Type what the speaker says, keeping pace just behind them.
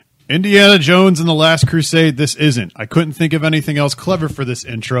Indiana Jones and the Last Crusade, this isn't. I couldn't think of anything else clever for this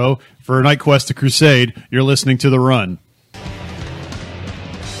intro. For Knightquest to Crusade, you're listening to The Run.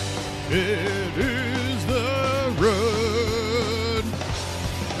 It is The Run.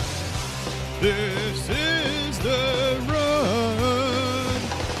 This is The Run.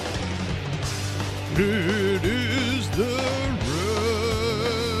 It is The Run.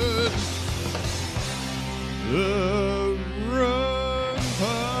 The Run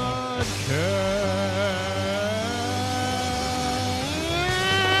Podcast.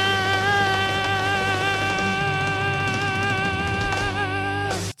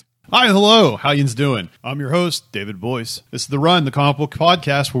 Hi, hello. How yous doing? I'm your host, David Boyce. This is The Run, the comic book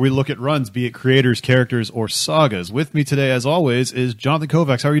podcast where we look at runs, be it creators, characters, or sagas. With me today, as always, is Jonathan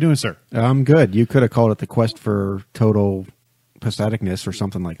Kovacs. How are you doing, sir? I'm good. You could have called it the quest for total patheticness or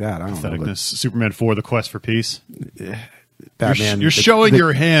something like that. I don't know. Patheticness. Superman 4, the quest for peace. Batman. You're showing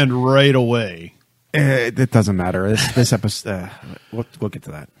your hand right away. It doesn't matter. This episode, we'll get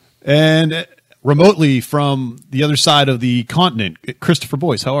to that. And remotely from the other side of the continent, Christopher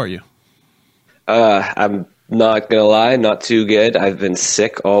Boyce, how are you? I'm not going to lie, not too good. I've been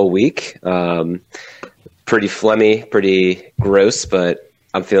sick all week. Pretty phlegmy, pretty gross, but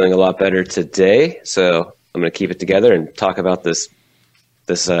I'm feeling a lot better today. So I'm going to keep it together and talk about this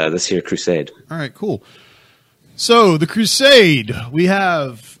here Crusade. All right, cool. So the Crusade, we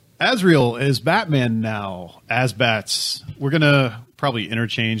have Azrael as Batman now, Azbats. We're going to probably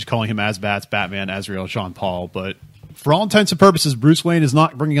interchange calling him Azbats, Batman, Azrael, Sean Paul, but for all intents and purposes, Bruce Wayne is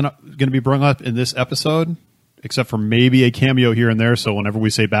not going to be brought up in this episode, except for maybe a cameo here and there. So whenever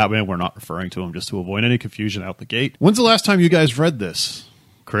we say Batman, we're not referring to him, just to avoid any confusion out the gate. When's the last time you guys read this,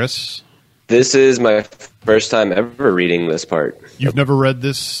 Chris? This is my first time ever reading this part. You've never read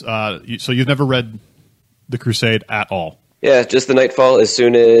this, so you've never read the Crusade at all? Yeah, just the Knightfall. As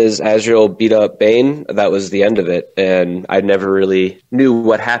soon as Azrael beat up Bane, that was the end of it, and I never really knew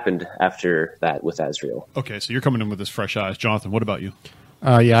what happened after that with Azrael. Okay, so you're coming in with this fresh eyes. Jonathan, what about you?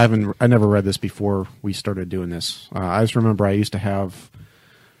 Yeah, I never read this before we started doing this. I just remember I used to have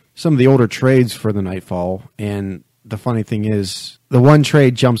some of the older trades for the Knightfall, and the funny thing is, the one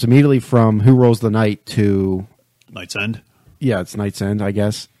trade jumps immediately from Who Rolls the Night to Night's End? Yeah, it's Night's End, I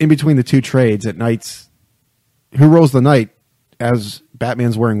guess. In between the two trades, at Night's Who Rolls the Night, as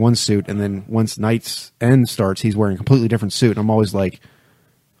Batman's wearing one suit, and then once Night's End starts, he's wearing a completely different suit. And I'm always like,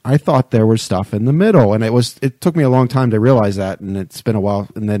 I thought there was stuff in the middle, and it took me a long time to realize that, and it's been a while,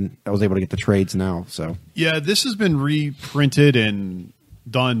 and then I was able to get the trades now. So yeah, this has been reprinted and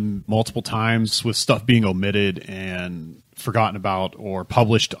done multiple times with stuff being omitted and forgotten about or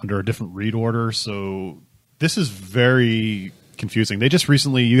published under a different read order. So this is very confusing. They just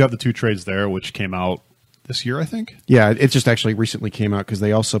recently, you have the two trades there, which came out this year, I think. Yeah, it just actually recently came out because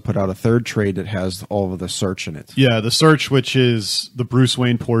they also put out a third trade that has all of the Search in it. Yeah, the Search, which is the Bruce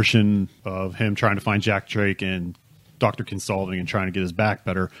Wayne portion of him trying to find Jack Drake and Dr. Kinsolving and trying to get his back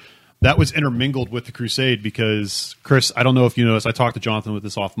better. That was intermingled with the Crusade because, Chris, I don't know if you noticed, I talked to Jonathan with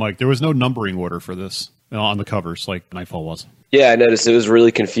this off mic. There was no numbering order for this on the covers like Knightfall was. Yeah, I noticed it was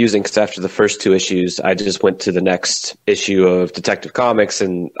really confusing because after the first two issues, I just went to the next issue of Detective Comics,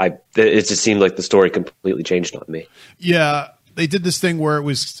 and it just seemed like the story completely changed on me. Yeah, they did this thing where it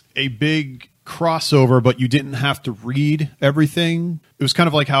was a big crossover, but you didn't have to read everything. It was kind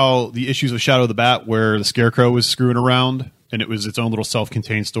of like how the issues of Shadow of the Bat, where the Scarecrow was screwing around, and it was its own little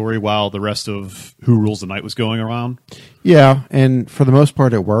self-contained story while the rest of Who Rules the Night was going around. Yeah, and for the most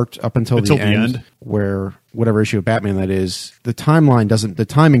part, it worked up until the end, where whatever issue of Batman that is, the timing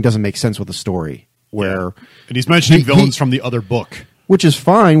doesn't make sense with the story. Where and he's mentioning villains from the other book, which is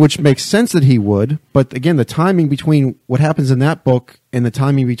fine, which makes sense that he would. But again, the timing between what happens in that book and the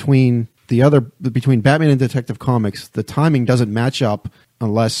timing between Batman and Detective Comics, the timing doesn't match up.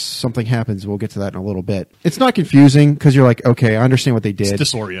 Unless something happens, we'll get to that in a little bit. It's not confusing because you're like, okay, I understand what they did.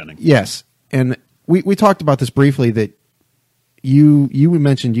 It's disorienting. Yes, and we talked about this briefly. That you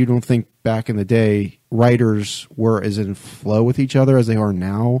mentioned you don't think back in the day writers were as in flow with each other as they are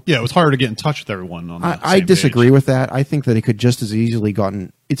now. Yeah, it was harder to get in touch with everyone. I disagree with that. I think that it could just as easily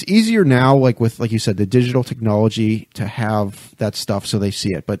gotten. It's easier now, like you said, the digital technology to have that stuff so they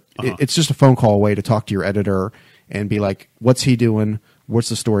see it. But it's just a phone call away to talk to your editor and be like, what's he doing? What's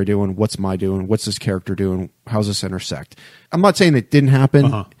the story doing? What's my doing? What's this character doing? How's this intersect? I'm not saying it didn't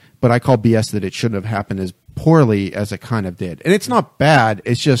happen, but I call BS that it shouldn't have happened as poorly as it kind of did. And it's not bad.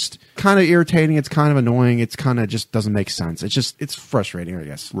 It's just kind of irritating. It's kind of annoying. It's kind of just doesn't make sense. It's frustrating, I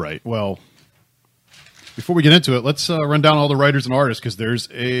guess. Right. Well, before we get into it, let's run down all the writers and artists because there's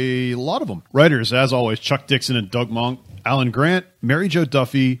a lot of them. Writers, as always, Chuck Dixon and Doug Monk, Alan Grant, Mary Jo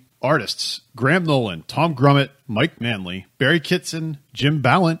Duffy, Artists: Graham Nolan, Tom Grummett, Mike Manley, Barry Kitson, Jim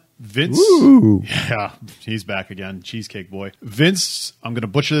Ballant, Vince. Ooh. Yeah, he's back again. Cheesecake Boy. Vince, I'm going to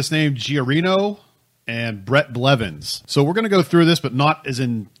butcher this name, Giorino, and Brett Blevins. So we're going to go through this, but not as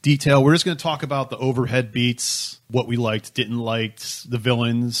in detail. We're just going to talk about the overhead beats, what we liked, didn't like, the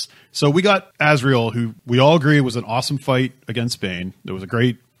villains. So we got Azrael, who we all agree was an awesome fight against Bane. There was a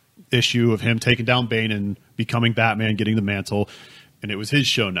great issue of him taking down Bane and becoming Batman, getting the mantle. And it was his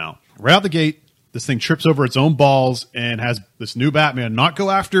show now. Right out the gate, this thing trips over its own balls and has this new Batman not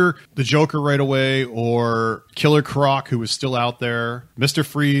go after the Joker right away or Killer Croc, who is still out there. Mr.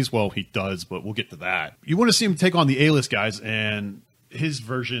 Freeze, well, he does, but we'll get to that. You want to see him take on the A-list guys and his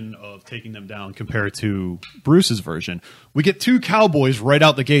version of taking them down compared to Bruce's version. We get two cowboys right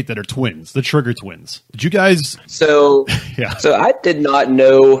out the gate that are twins, the Trigger twins. Did you guys... So, yeah. So I did not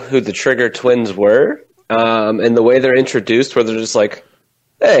know who the Trigger twins were. And the way they're introduced, where they're just like,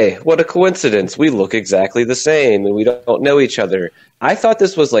 hey, what a coincidence. We look exactly the same and we don't know each other. I thought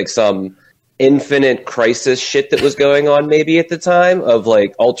this was like some Infinite Crisis shit that was going on maybe at the time of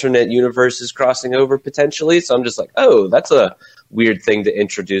like alternate universes crossing over potentially. So I'm just like, oh, that's a weird thing to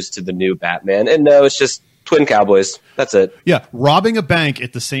introduce to the new Batman. And no, it's just twin cowboys. That's it. Yeah, robbing a bank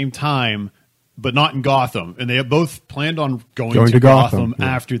at the same time, but not in Gotham. And they have both planned on going to Gotham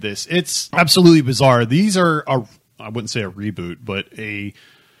after this. It's absolutely bizarre. These are, I wouldn't say a reboot, but a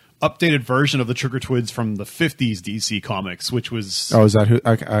updated version of the Trigger Twins from the 50s DC comics, which was... Oh, is that who?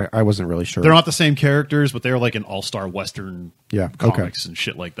 I wasn't really sure. They're not the same characters, but they're like an all-star Western comics and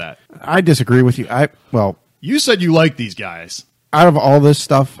shit like that. I disagree with you. You said you like these guys. Out of all this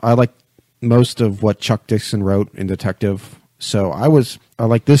stuff, I like most of what Chuck Dixon wrote in Detective. So I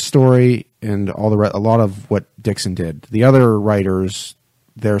like this story and a lot of what Dixon did. The other writers,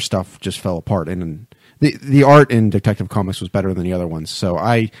 their stuff just fell apart, and the art in Detective Comics was better than the other ones. So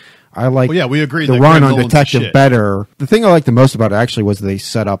I like. Well, yeah, we agree. The run on Detective better. The thing I liked the most about it actually was they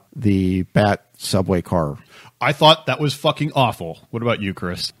set up the Bat subway car. I thought that was fucking awful. What about you,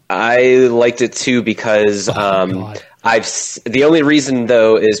 Chris? I liked it too because the only reason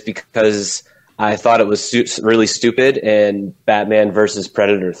though is because I thought it was really stupid in Batman versus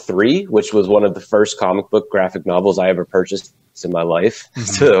Predator 3, which was one of the first comic book graphic novels I ever purchased in my life. Mm-hmm.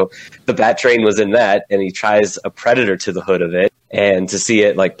 So the Bat Train was in that, and he tries a Predator to the hood of it. And to see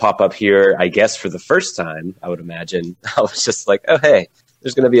it like pop up here, I guess for the first time, I would imagine, I was just like, oh, hey,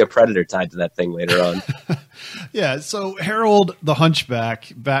 there's going to be a Predator tied to that thing later on. Yeah, so Harold the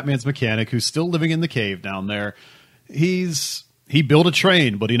Hunchback, Batman's mechanic, who's still living in the cave down there, he built a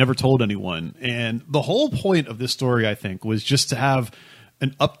train, but he never told anyone. And the whole point of this story, I think, was just to have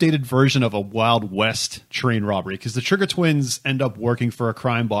an updated version of a Wild West train robbery, because the Trigger twins end up working for a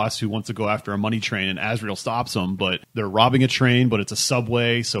crime boss who wants to go after a money train, and Azrael stops them, but they're robbing a train, but it's a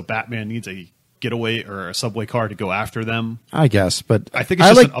subway, so Batman needs a getaway or a subway car to go after them. I guess, but I think it's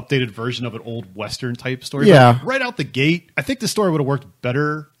just an updated version of an old Western type story. Yeah. But right out the gate, I think the story would have worked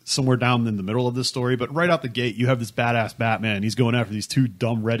better somewhere down in the middle of this story, but right out the gate, you have this badass Batman. He's going after these two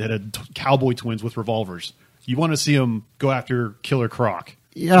dumb redheaded cowboy twins with revolvers. You want to see him go after Killer Croc.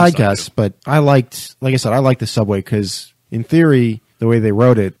 Yeah, I guess, but like I said, I like the subway because in theory, the way they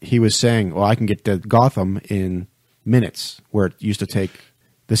wrote it, he was saying, well, I can get to Gotham in minutes, where it used to take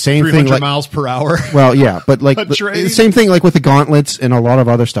the same 300 thing, miles per hour. Well, yeah, but like the same thing, like with the gauntlets and a lot of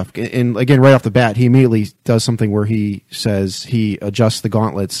other stuff. And again, right off the bat, he immediately does something where he says he adjusts the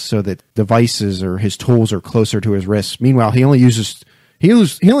gauntlets so that devices or his tools are closer to his wrists. Meanwhile, he only uses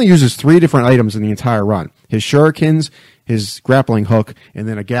 3 different items in the entire run: his shurikens, his grappling hook, and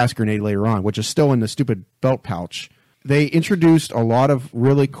then a gas grenade later on, which is still in the stupid belt pouch. They introduced a lot of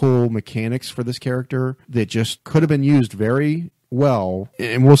really cool mechanics for this character that just could have been used very well,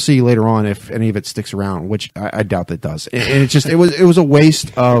 and we'll see later on if any of it sticks around, which I doubt that does. And it was a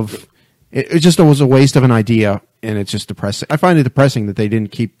waste of an idea, and it's just depressing. I find it depressing that they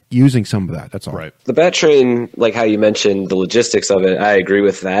didn't keep using some of that. That's all. Right. The Bat Train, like how you mentioned the logistics of it, I agree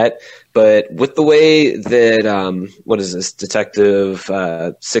with that. But with the way that what is this, Detective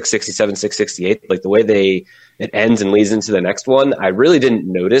 667, 668, like the way it ends and leads into the next one, I really didn't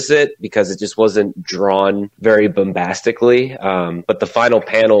notice it because it just wasn't drawn very bombastically. But the final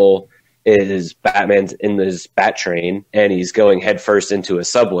panel is Batman's in this Bat Train and he's going headfirst into a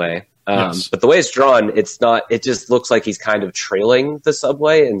subway. Yes. But the way it's drawn, it just looks like he's kind of trailing the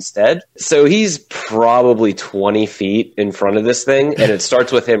subway instead. So he's probably 20 feet in front of this thing, and it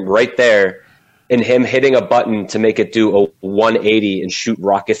starts with him right there and him hitting a button to make it do a 180 and shoot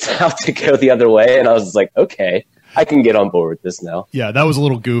rockets out to go the other way. And I was like, okay, I can get on board with this now. Yeah, that was a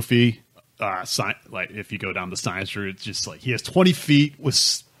little goofy. Like if you go down the science route, it's just like he has 20 feet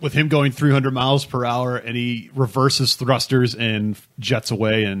with with him going 300 miles per hour, and he reverses thrusters and jets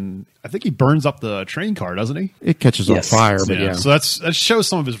away, and I think he burns up the train car, doesn't he? It catches on fire, but yeah. So that shows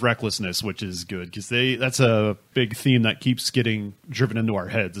some of his recklessness, which is good, because that's a big theme that keeps getting driven into our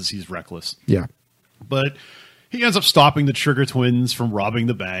heads, is he's reckless. Yeah. But he ends up stopping the Trigger Twins from robbing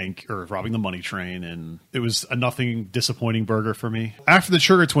the bank, or robbing the money train, and it was a nothing disappointing burger for me. After the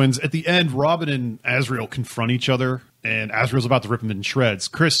Trigger Twins, at the end, Robin and Azrael confront each other, and Azrael's about to rip him in shreds.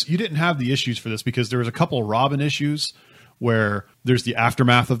 Chris, you didn't have the issues for this, because there was a couple of Robin issues where there's the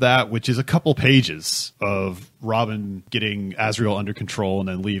aftermath of that, which is a couple pages of Robin getting Azrael under control and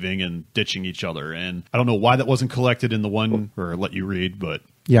then leaving and ditching each other. And I don't know why that wasn't collected in the one, or let you read, but...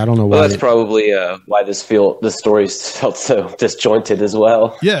 Yeah, I don't know why. Well, that's probably why this story felt so disjointed as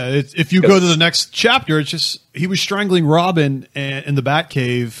well. Yeah, if you go to the next chapter, it's just he was strangling Robin in the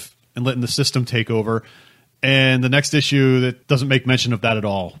Batcave and letting the system take over. And the next issue that doesn't make mention of that at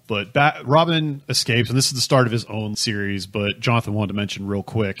all. But Robin escapes, and this is the start of his own series. But Jonathan wanted to mention real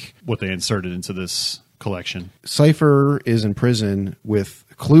quick what they inserted into this collection. Cypher is in prison with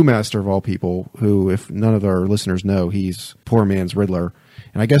Cluemaster of all people, who, if none of our listeners know, he's poor man's Riddler.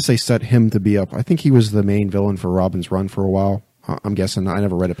 And I guess they set him to be up. I think he was the main villain for Robin's run for a while. I'm guessing. I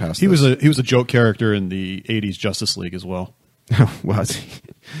never read it past. He was a joke character in the '80s Justice League as well. Was he?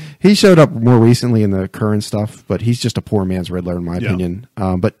 He showed up more recently in the current stuff, but he's just a poor man's Riddler, in my opinion.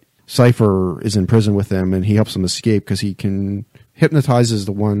 But Cypher is in prison with him, and he helps him escape because he can hypnotizes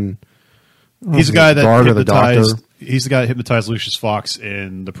the one. He's the guy that hypnotized. He's the guy that hypnotized Lucius Fox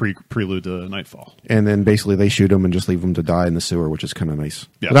in the prelude to Knightfall. And then basically they shoot him and just leave him to die in the sewer, which is kind of nice.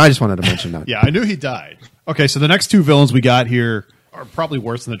 Yeah. But I just wanted to mention that. Yeah, I knew he died. Okay, so the next two villains we got here are probably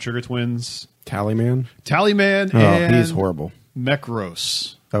worse than the Trigger Twins. Tallyman and he's horrible.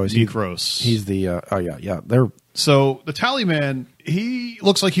 Mekros. Oh, is he? Nekros. He's the they're So the Tallyman, he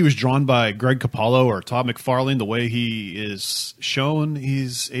looks like he was drawn by Greg Capullo or Todd McFarlane. The way he is shown,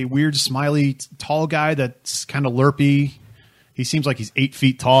 he's a weird, smiley, tall guy that's kind of lerpy. He seems like he's 8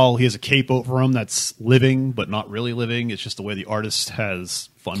 feet tall. He has a cape over him that's living, but not really living. It's just the way the artist has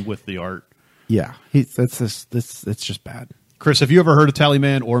fun with the art. Yeah, it's just bad. Chris, have you ever heard of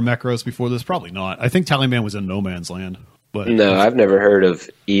Tallyman or Mekros before this? Probably not. I think Tallyman was in No Man's Land. But no, I've never heard of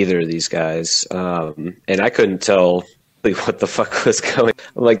either of these guys, and I couldn't tell what the fuck was going.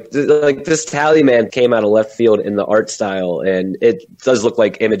 Like this Tallyman came out of left field in the art style, and it does look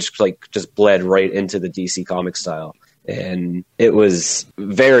like Image just bled right into the DC comic style, and it was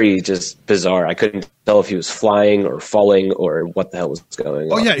very just bizarre. I couldn't tell if he was flying or falling or what the hell was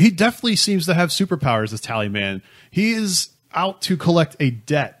going on. Oh yeah, he definitely seems to have superpowers. This Tallyman, he is out to collect a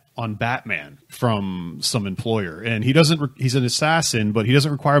debt on Batman from some employer, and he's an assassin, but he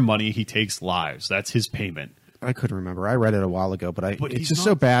doesn't require money. He takes lives. That's his payment. I couldn't remember. I read it a while ago, but it's just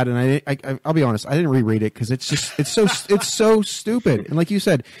so bad. And I'll be honest, I didn't reread it because it's so stupid. And like you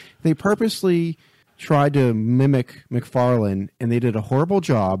said, they purposely tried to mimic McFarlane, and they did a horrible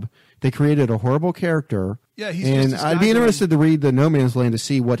job. They created a horrible character. Yeah, and I'd be interested to read the No Man's Land to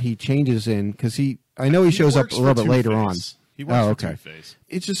see what he changes in, because I know he shows up a little bit later on. He works for Two-Face.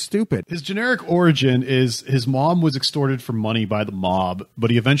 It's just stupid. His generic origin is his mom was extorted for money by the mob, but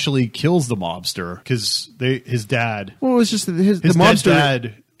he eventually kills the mobster because his dad. Well, it's just the mobster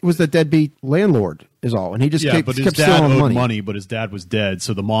dad was the deadbeat landlord is all, and he just kept his dad stealing owed money, but his dad was dead,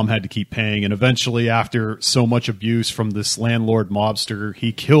 so the mom had to keep paying. And eventually, after so much abuse from this landlord mobster,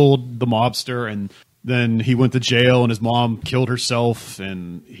 he killed the mobster, and then he went to jail, and his mom killed herself,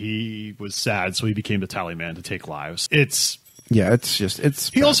 and he was sad, so he became the Tallyman to take lives.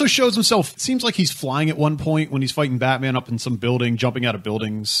 He also shows himself. It seems like he's flying at one point when he's fighting Batman up in some building, jumping out of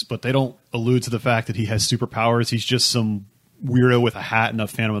buildings, but they don't allude to the fact that he has superpowers. He's just some weirdo with a hat and a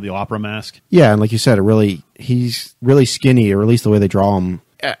Phantom of the Opera mask. Yeah, and like you said, he's really skinny, or at least the way they draw him.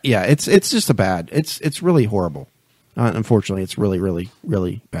 Yeah, it's just it's really horrible. Unfortunately, it's really, really,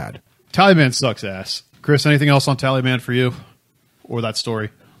 really bad. Tallyman sucks ass. Chris, anything else on Tallyman for you? Or that story?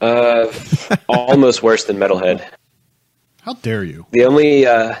 Almost worse than Metalhead. How dare you? The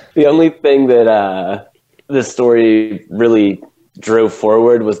only thing that this story really drove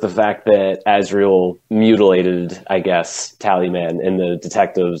forward was the fact that Azrael mutilated, I guess, Tallyman, and the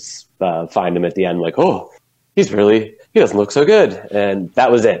detectives find him at the end like, oh, he doesn't look so good. And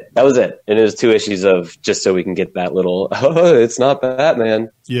that was it. And it was 2 issues of just so we can get that little, oh, it's not Batman.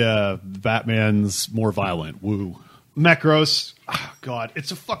 Yeah, Batman's more violent. Woo. Mekros. Oh, God,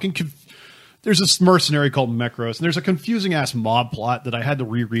 it's a fucking... There's this mercenary called Mekros, and there's a confusing-ass mob plot that I had to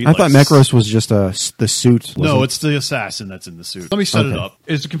reread. I thought Mekros was just the suit. No, it's the assassin that's in the suit. Let me set it up.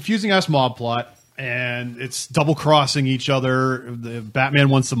 It's a confusing-ass mob plot, and it's double crossing each other. The Batman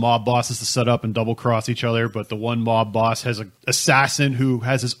wants the mob bosses to set up and double cross each other, but the one mob boss has an assassin who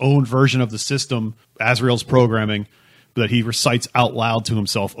has his own version of the system, Azrael's programming, that he recites out loud to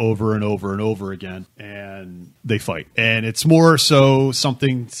himself over and over and over again, and they fight. And it's more so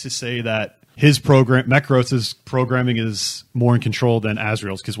something to say that his program, Mekros' programming, is more in control than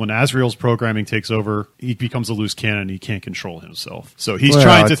Azrael's, because when Azrael's programming takes over, he becomes a loose cannon. He can't control himself. So he's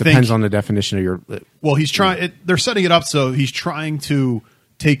trying to think. It depends on the definition of your. Well, he's trying. They're setting it up so he's trying to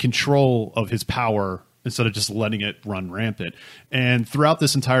take control of his power instead of just letting it run rampant. And throughout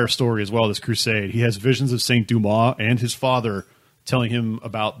this entire story as well, this crusade, he has visions of Saint Dumas and his father telling him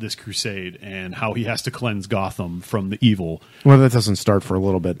about this crusade and how he has to cleanse Gotham from the evil. Well, that doesn't start for a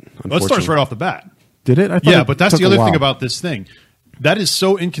little bit. Well, it starts right off the bat. Did it? I thought yeah, but that's the other thing about this thing. That is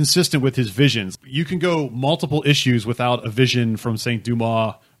so inconsistent with his visions. You can go multiple issues without a vision from Saint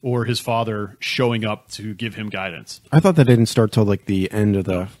Dumas or his father showing up to give him guidance. I thought that didn't start till like the end of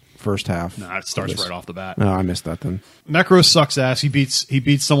the first half. Nah, it starts right off the bat. No, I missed that then. Mekros sucks ass. He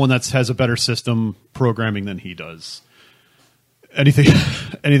beats someone that has a better system programming than he does.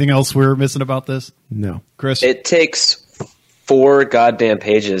 Anything else we're missing about this? No. Chris? It takes 4 goddamn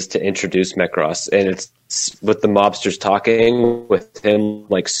pages to introduce Mekros, and it's with the mobsters talking, with him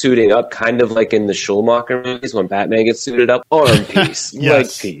like suiting up, kind of like in the Schulmacher movies when Batman gets suited up, arm piece, leg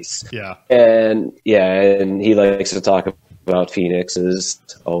piece. Yeah. And he likes to talk about Phoenix is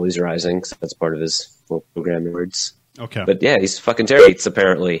always rising, so that's part of his programming words. Okay. But yeah, he's fucking terrible,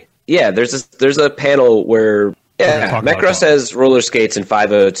 apparently. Yeah, there's a panel where Mekros has roller skates in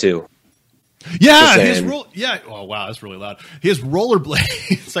 502. Yeah, oh wow, that's really loud. He has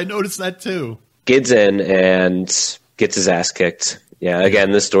rollerblades. I noticed that too. Gets in and gets his ass kicked. Yeah,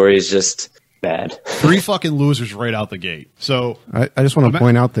 again, this story is just bad. 3 fucking losers right out the gate. So I just want to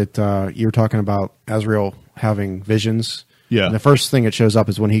point out that you're talking about Azrael having visions. Yeah. And the first thing that shows up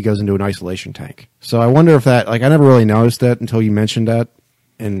is when he goes into an isolation tank. So I wonder if that, like, I never really noticed that until you mentioned that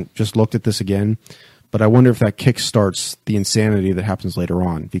and just looked at this again. But I wonder if that kickstarts the insanity that happens later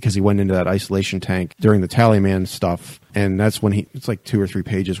on, because he went into that isolation tank during the Tallyman stuff, and that's when it's like 2 or 3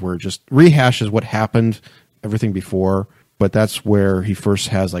 pages where it just rehashes what happened, everything before, but that's where he first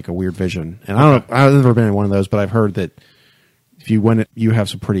has like a weird vision. And I don't know, I've never been in one of those, but I've heard that if you have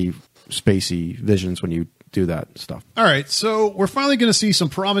some pretty spacey visions when you do that stuff. All right, so we're finally going to see some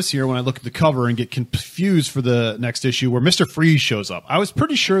promise here when I look at the cover and get confused for the next issue where Mr. Freeze shows up. I was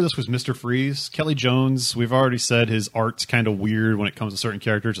pretty sure this was Mr. Freeze. Kelly Jones, we've already said his art's kind of weird when it comes to certain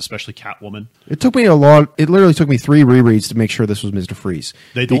characters, especially Catwoman. It literally took me 3 rereads to make sure this was Mr. Freeze.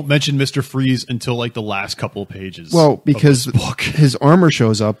 They don't mention Mr. Freeze until like the last couple of pages. Well, because his armor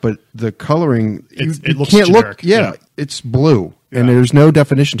shows up, but the coloring, it looks can't generic. Yeah, it's blue. And there's no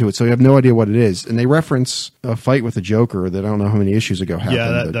definition to it, so you have no idea what it is. And they reference a fight with the Joker that I don't know how many issues ago happened.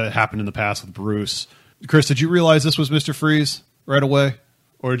 Yeah, that happened in the past with Bruce. Chris, did you realize this was Mr. Freeze right away?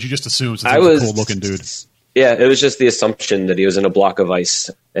 Or did you just assume since he was a cool-looking dude? Yeah, it was just the assumption that he was in a block of ice.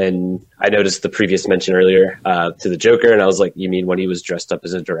 And I noticed the previous mention earlier to the Joker, and I was like, you mean when he was dressed up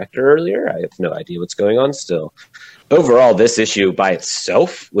as a director earlier? I have no idea what's going on still. Overall, this issue by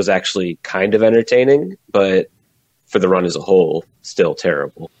itself was actually kind of entertaining, but for the run as a whole, still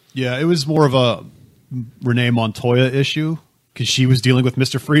terrible. Yeah, it was more of a Renee Montoya issue because she was dealing with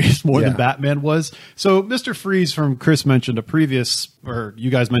Mr. Freeze more than Batman was. So Mr. Freeze, from Chris mentioned you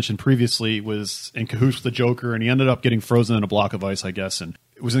guys mentioned previously, was in cahoots with the Joker, and he ended up getting frozen in a block of ice, I guess, and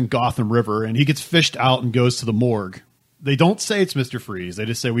it was in Gotham River, and he gets fished out and goes to the morgue. They don't say it's Mr. Freeze. They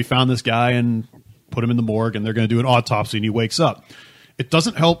just say, we found this guy and put him in the morgue, and they're going to do an autopsy, and he wakes up. It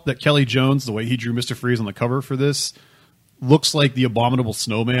doesn't help that Kelly Jones, the way he drew Mr. Freeze on the cover for this, looks like the Abominable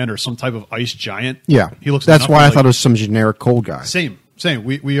Snowman or some type of ice giant. Yeah, he looks. That's why I thought it was some generic cold guy. Same.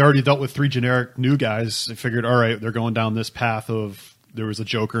 We already dealt with 3 generic new guys. I figured, all right, they're going down this path of there was a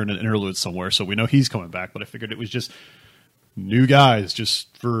Joker and an interlude somewhere, so we know he's coming back. But I figured it was just new guys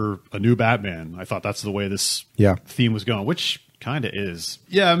just for a new Batman. I thought that's the way this theme was going, which kind of is.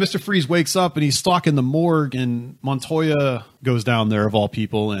 Yeah, Mr. Freeze wakes up and he's stalking the morgue, and Montoya goes down there of all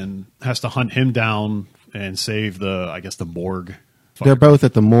people and has to hunt him down and save the morgue. They're both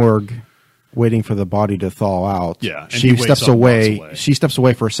at the morgue waiting for the body to thaw out. Yeah. And she steps away. She steps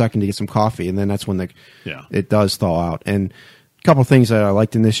away for a second to get some coffee, and then that's when it does thaw out. And a couple of things that I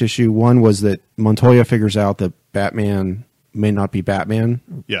liked in this issue. One was that Montoya figures out that Batman may not be Batman.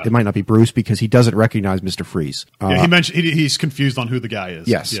 Yeah. It might not be Bruce because he doesn't recognize Mr. Freeze. He mentioned he's confused on who the guy is.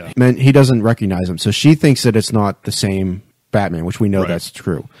 Yes. Yeah. He doesn't recognize him. So she thinks that it's not the same Batman, which we know that's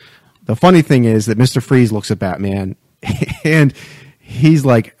true. The funny thing is that Mr. Freeze looks at Batman and he's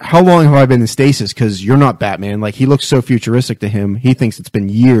like, how long have I been in stasis? Because you're not Batman. Like, he looks so futuristic to him. He thinks it's been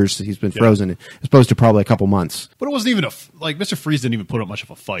years since he's been frozen, as opposed to probably a couple months. But it wasn't even like Mr. Freeze didn't even put up much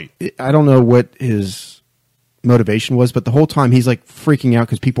of a fight. I don't know what his motivation was, but the whole time he's like freaking out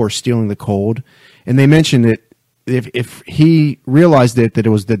because people are stealing the cold. And they mentioned that if he realized that it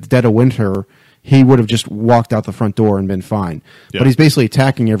was the dead of winter, he would have just walked out the front door and been fine. Yeah. But he's basically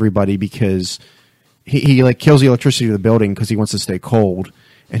attacking everybody because he like kills the electricity of the building because he wants to stay cold,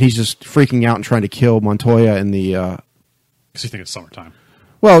 and he's just freaking out and trying to kill Montoya in the. Because you think it's summertime.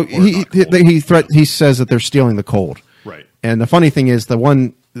 Well, he says that they're stealing the cold. Right. And the funny thing is, the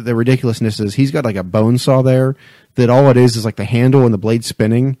ridiculousness is he's got like a bone saw there that all it is like the handle and the blade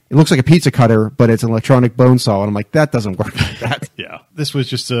spinning. It looks like a pizza cutter, but it's an electronic bone saw. And I'm like, that doesn't work like that. Yeah. This was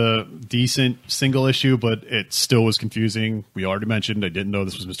just a decent single issue, but it still was confusing. We already mentioned I didn't know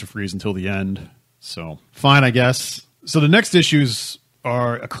this was Mr. Freeze until the end. So fine, I guess. So the next issues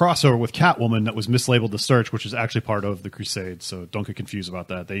are a crossover with Catwoman that was mislabeled to Search, which is actually part of the Crusade. So don't get confused about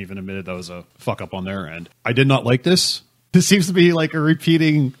that. They even admitted that was a fuck up on their end. I did not like this. This seems to be like a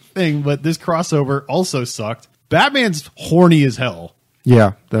repeating thing, but this crossover also sucked. Batman's horny as hell.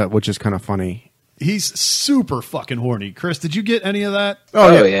 Yeah, which is kind of funny. He's super fucking horny. Chris, did you get any of that?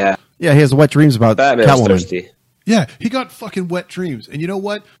 Oh yeah. Yeah, he has wet dreams about Batman's Catwoman. thirsty. Yeah, he got fucking wet dreams. And you know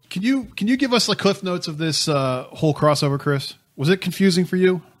what? Can you give us the cliff notes of this whole crossover, Chris? Was it confusing for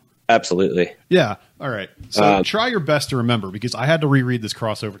you? Absolutely. Yeah. All right. So try your best to remember, because I had to reread this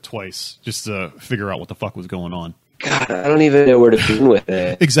crossover twice just to figure out what the fuck was going on. God, I don't even know where to begin with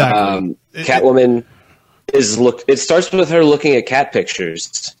it. Exactly. Catwoman it starts with her looking at cat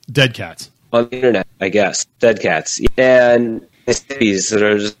pictures. Dead cats. On the internet, I guess. Dead cats. And these that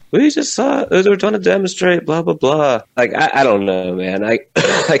are just, we just saw, they were trying to demonstrate, blah, blah, blah. Like, I don't know, man. I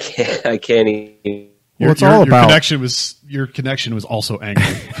can't even. Well, it's all about your connection was also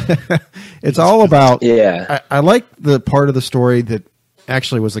angry. It's all about. Yeah. I like the part of the story that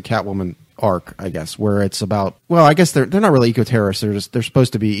actually was the Catwoman arc, I guess, where it's about. Well, I guess they're not really eco terrorists. They're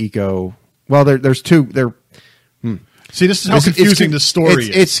supposed to be eco. Well, there's two. See, this is how confusing the story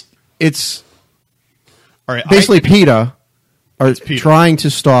is. It's all right. Basically, PETA are trying to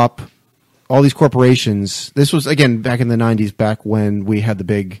stop all these corporations. This was again back in the 90s, back when we had the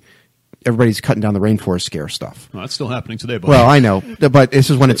big. Everybody's cutting down the rainforest scare stuff. Well, that's still happening today, buddy. Well, I know, but this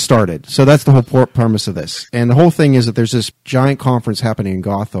is when it started. So that's the whole premise of this. And the whole thing is that there's this giant conference happening in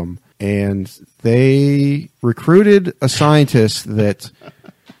Gotham, and they recruited a scientist that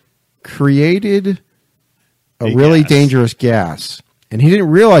created a really dangerous gas. And he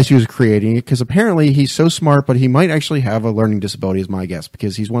didn't realize he was creating it because apparently he's so smart, but he might actually have a learning disability, is my guess,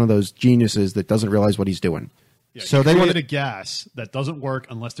 because he's one of those geniuses that doesn't realize what he's doing. Yeah, so they wanted a gas that doesn't work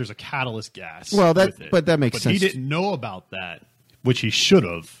unless there's a catalyst gas. Well, but that makes sense. He didn't know about that, which he should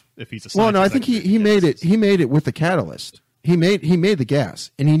have if he's a scientist. Well, no, I think he made it. He made it with the catalyst. He made the gas,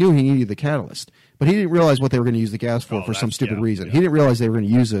 and he knew he needed the catalyst, but he didn't realize what they were going to use the gas for some stupid reason. Yeah. He didn't realize they were going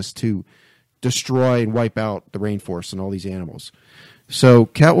to use this to destroy and wipe out the rainforest and all these animals. So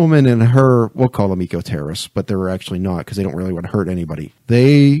Catwoman and her, we'll call them eco-terrorists, but they're actually not because they don't really want to hurt anybody.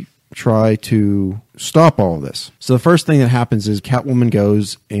 They try to stop all of this. So the first thing that happens is Catwoman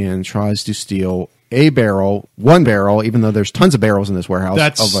goes and tries to steal one barrel, even though there's tons of barrels in this warehouse.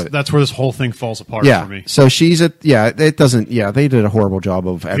 That's where this whole thing falls apart for me. So they did a horrible job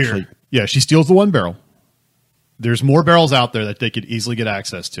of actually. Yeah, she steals the one barrel. There's more barrels out there that they could easily get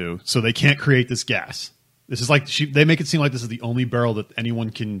access to, so they can't create this gas. This is like they make it seem like this is the only barrel that anyone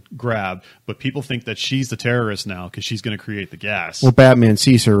can grab, but people think that she's the terrorist now because she's going to create the gas. Well, Batman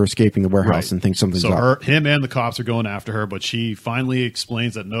sees her escaping the warehouse and thinks something's up. So him and the cops are going after her, but she finally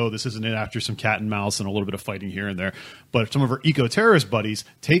explains that no, this isn't it, after some cat and mouse and a little bit of fighting here and there. But some of her eco-terrorist buddies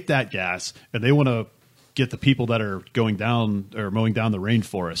take that gas and they want to get the people that are going down or mowing down the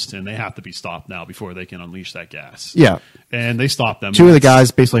rainforest, and they have to be stopped now before they can unleash that gas. Yeah. And they stop them. Two of the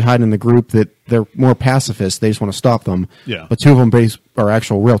guys basically hide in the group that they're more pacifists. They just want to stop them. Yeah. But two of them are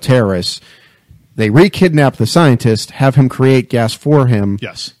actual real terrorists. They re-kidnap the scientist, have him create gas for him.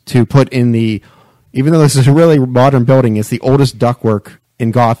 Yes. To put in even though this is a really modern building, it's the oldest ductwork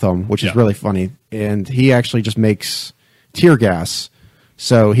in Gotham, which is really funny. And he actually just makes tear gas.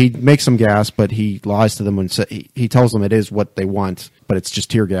 So he makes some gas, but he lies to them and he tells them it is what they want, but it's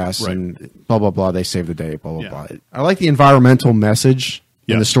just tear gas and blah, blah, blah. They save the day, blah, blah, blah. I like the environmental message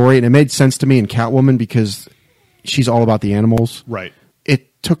in the story, and it made sense to me in Catwoman because she's all about the animals. Right.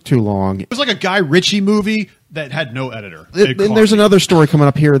 It took too long. It was like a Guy Ritchie movie that had no editor. And there's another story coming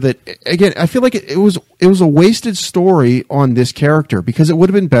up here that, again, I feel like it was a wasted story on this character because it would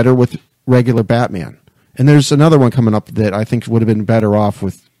have been better with regular Batman. And there's another one coming up that I think would have been better off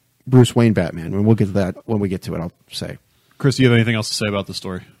with Bruce Wayne Batman. And we'll get to that when we get to it, I'll say. Chris, do you have anything else to say about the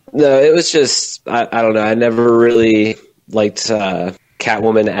story? No, it was just, I don't know. I never really liked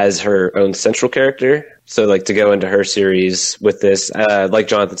Catwoman as her own central character. So, like, to go into her series with this, like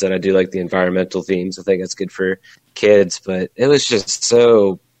Jonathan said, I do like the environmental themes. I think that's good for kids. But it was just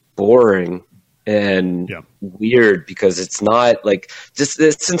so boring and weird because it's not, like, just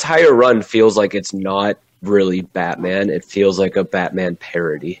this entire run feels like it's not really Batman. It feels like a Batman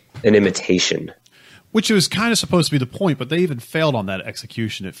parody, an imitation. Which was kind of supposed to be the point, but they even failed on that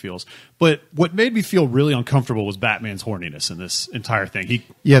execution, it feels. But what made me feel really uncomfortable was Batman's horniness in this entire thing.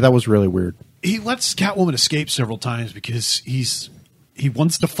 Yeah, that was really weird. He lets Catwoman escape several times because he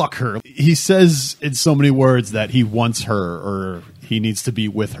wants to fuck her. He says in so many words that he wants her or he needs to be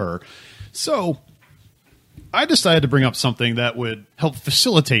with her. So I decided to bring up something that would help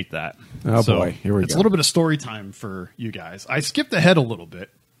facilitate that. Oh, boy. Here we go. It's a little bit of story time for you guys. I skipped ahead a little bit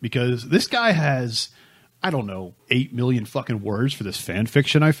because this guy has, I don't know, 8 million fucking words for this fan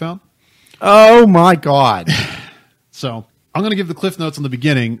fiction I found. Oh, my God. So I'm going to give the cliff notes on the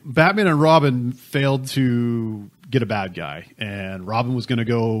beginning. Batman and Robin failed to get a bad guy, and Robin was going to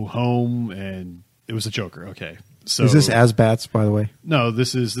go home, and it was a Joker. Okay. So is this Asbats, by the way? No,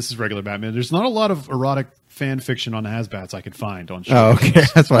 this is regular Batman. There's not a lot of erotic fan fiction on Asbats I could find on. Oh, okay.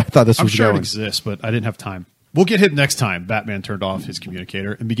 That's why I thought this was. I'm sure going. It exists, but I didn't have time. We'll get hit next time. Batman turned off his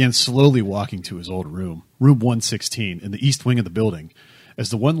communicator and began slowly walking to his old room 116, in the east wing of the building, as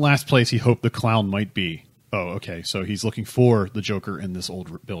the one last place he hoped the clown might be. Oh, okay, so he's looking for the Joker in this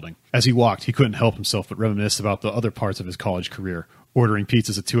old building. As he walked, he couldn't help himself but reminisce about the other parts of his college career, ordering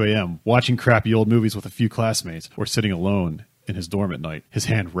pizzas at 2 a.m., watching crappy old movies with a few classmates, or sitting alone in his dorm at night, his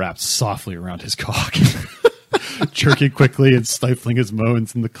hand wrapped softly around his cock. Jerking quickly and stifling his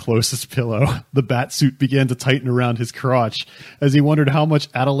moans in the closest pillow. The bat suit began to tighten around his crotch as he wondered how much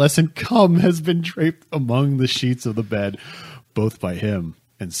adolescent cum has been draped among the sheets of the bed, both by him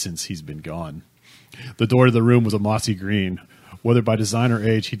and since he's been gone. The door to the room was a mossy green. Whether by design or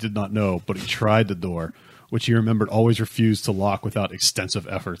age, he did not know, but he tried the door, which he remembered always refused to lock without extensive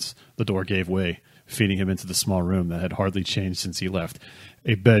efforts. The door gave way, feeding him into the small room that had hardly changed since he left.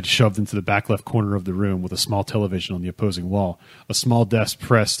 A bed shoved into the back left corner of the room with a small television on the opposing wall, a small desk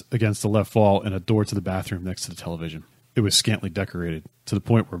pressed against the left wall, and a door to the bathroom next to the television. It was scantily decorated, to the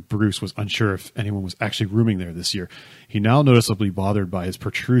point where Bruce was unsure if anyone was actually rooming there this year. He, now noticeably bothered by his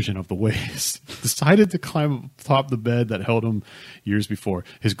protrusion of the waist, decided to climb atop the bed that held him years before.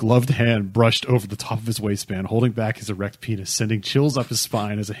 His gloved hand brushed over the top of his waistband, holding back his erect penis, sending chills up his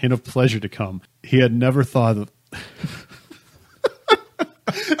spine as a hint of pleasure to come. He had never thought of...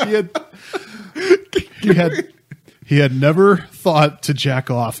 He had never thought to jack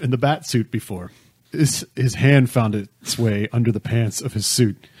off in the bat suit before. His hand found its way under the pants of his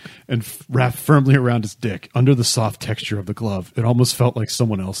suit and wrapped firmly around his dick. Under the soft texture of the glove, it almost felt like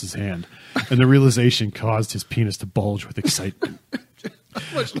someone else's hand, and the realization caused his penis to bulge with excitement.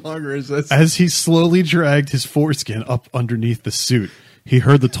 How much longer is this? As he slowly dragged his foreskin up underneath the suit, he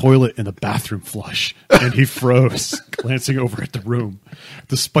heard the toilet in the bathroom flush, and he froze, glancing over at the room.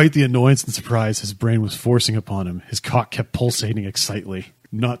 Despite the annoyance and surprise his brain was forcing upon him, his cock kept pulsating excitedly,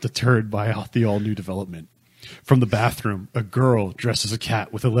 not deterred by the all-new development. From the bathroom, a girl dressed as a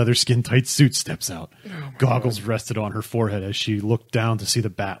cat with a leather skin-tight suit steps out. Goggles rested on her forehead as she looked down to see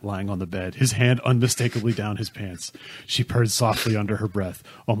the bat lying on the bed, his hand unmistakably down his pants. She purred softly under her breath.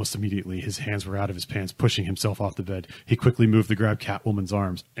 Almost immediately, his hands were out of his pants, pushing himself off the bed. He quickly moved to grab Catwoman's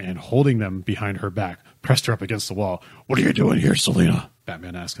arms and, holding them behind her back, pressed her up against the wall. "What are you doing here, Selina?"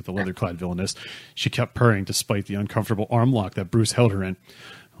 Batman asked at the leather-clad villainess. She kept purring despite the uncomfortable arm lock that Bruce held her in.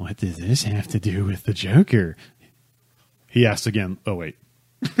 "What does this have to do with the Joker?" He asked again. Oh, wait.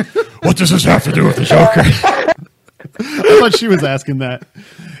 "What does this have to do with the Joker?" I thought she was asking that.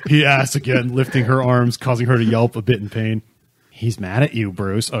 He asked again, lifting her arms, causing her to yelp a bit in pain. "He's mad at you,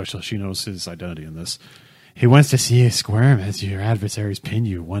 Bruce." Oh, so she knows his identity in this. "He wants to see you squirm as your adversaries pin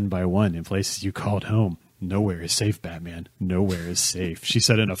you one by one in places you called home. Nowhere is safe, Batman. Nowhere is safe," she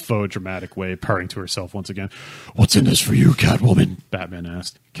said in a faux dramatic way, purring to herself once again. "What's in this for you, Catwoman?" Batman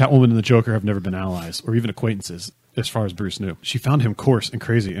asked. Catwoman and the Joker have never been allies, or even acquaintances, as far as Bruce knew. She found him coarse and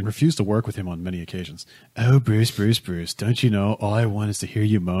crazy and refused to work with him on many occasions. "Oh, Bruce, don't you know all I want is to hear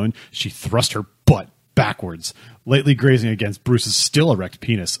you moan?" She thrust her butt backwards, lightly grazing against Bruce's still erect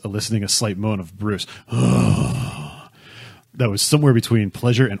penis, eliciting a slight moan of Bruce. That was somewhere between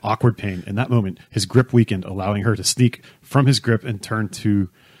pleasure and awkward pain. In that moment, his grip weakened, allowing her to sneak from his grip and turn to...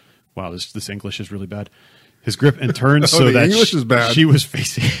 Wow, this English is really bad. his grip and turned so the that English is bad. she was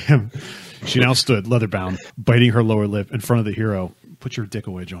facing him. She now stood, leather-bound, biting her lower lip in front of the hero. Put your dick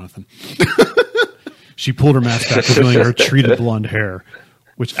away, Jonathan. She pulled her mask back, revealing her treated blonde hair,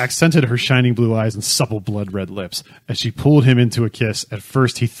 which accented her shining blue eyes and supple blood-red lips. As she pulled him into a kiss, at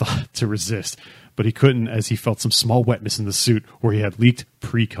first he thought to resist, but he couldn't as he felt some small wetness in the suit where he had leaked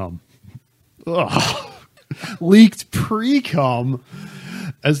pre-cum. Ugh. Leaked pre-cum.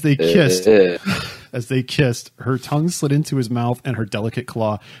 As they kissed, her tongue slid into his mouth and her delicate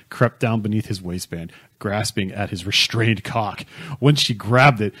claw crept down beneath his waistband, grasping at his restrained cock. When she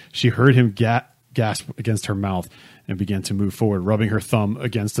grabbed it, she heard him gasp against her mouth and began to move forward, rubbing her thumb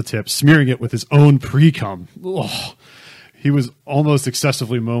against the tip, smearing it with his own pre-cum. Ugh. He was almost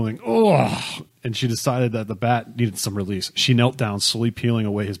excessively moaning, "Ugh," and she decided that the bat needed some release. She knelt down, slowly peeling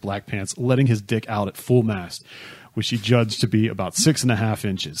away his black pants, letting his dick out at full mast, which she judged to be about 6.5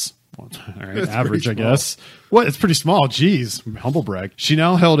 inches. Well, all right, That's average, I pretty small. guess. What? It's pretty small. Jeez, humble brag. She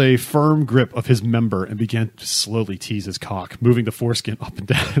now held a firm grip of his member and began to slowly tease his cock, moving the foreskin up and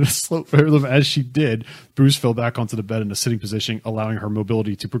down in a slow rhythm. As she did, Bruce fell back onto the bed in a sitting position, allowing her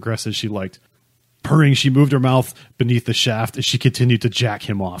mobility to progress as she liked. Purring, she moved her mouth beneath the shaft as she continued to jack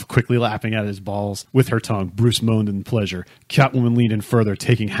him off, quickly lapping at his balls with her tongue. Bruce moaned in pleasure. Catwoman leaned in further,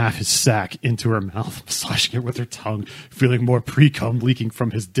 taking half his sack into her mouth, massaging it with her tongue, feeling more pre-cum leaking from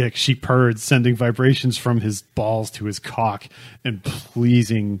his dick. She purred, sending vibrations from his balls to his cock and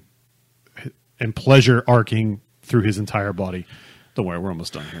pleasure arcing through his entire body. Don't worry, we're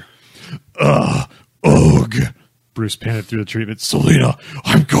almost done here. Ugh. Bruce panted through the treatment. Selena,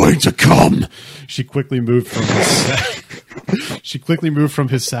 I'm going to come. She quickly moved from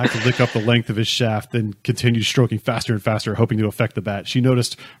his sack to lick up the length of his shaft, then continued stroking faster and faster, hoping to affect the bat. She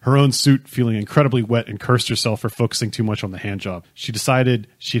noticed her own suit feeling incredibly wet and cursed herself for focusing too much on the hand job. She decided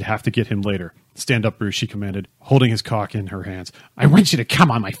she'd have to get him later. Stand up, Bruce, she commanded, holding his cock in her hands. I want you to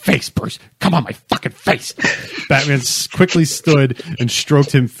come on my face, Bruce. Come on my fucking face. Batman quickly stood and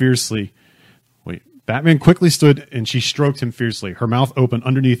stroked him fiercely. Batman quickly stood and she stroked him fiercely, her mouth open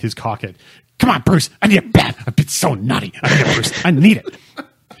underneath his cockhead. Come on, Bruce. I need it bad. I've been so naughty. I need it, Bruce. I need it.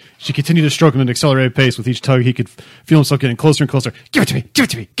 She continued to stroke him at an accelerated pace. With each tug, he could feel himself getting closer and closer. Give it to me. Give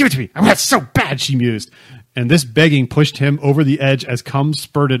it to me. Give it to me. I want it so bad, she mused. And this begging pushed him over the edge as cum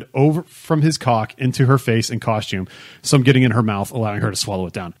spurted over from his cock into her face and costume, some getting in her mouth, allowing her to swallow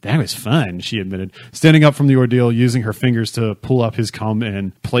it down. That was fun, she admitted, standing up from the ordeal, using her fingers to pull up his cum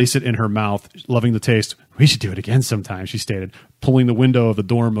and place it in her mouth, loving the taste. We should do it again sometime, she stated, pulling the window of the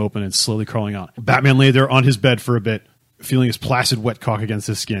dorm open and slowly crawling out. Batman lay there on his bed for a bit, feeling his placid wet cock against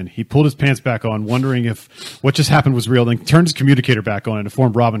his skin. He pulled his pants back on, wondering if what just happened was real, then turned his communicator back on and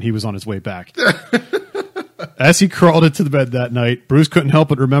informed Robin he was on his way back. As he crawled into the bed that night, Bruce couldn't help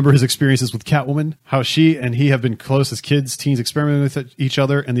but remember his experiences with Catwoman, how she and he have been close as kids, teens experimenting with each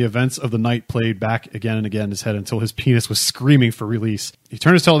other, and the events of the night played back again and again in his head until his penis was screaming for release. He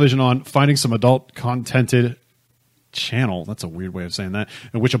turned his television on, finding some adult-contented channel, that's a weird way of saying that,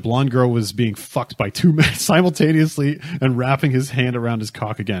 in which a blonde girl was being fucked by two men simultaneously and wrapping his hand around his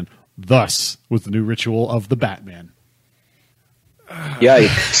cock again. Thus was the new ritual of the Batman.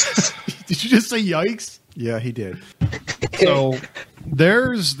 Yikes. Did you just say yikes? Yeah, he did. So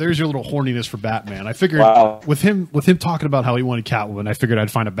there's your little horniness for Batman. I figured with him talking about how he wanted Catwoman, I figured I'd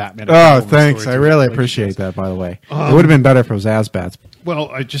find a Batman. Oh, thanks. I really appreciate that, by the way. It would have been better if it was Azbats.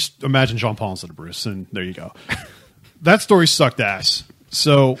 Well, I just imagine Jean Paul instead of Bruce, and there you go. That story sucked ass.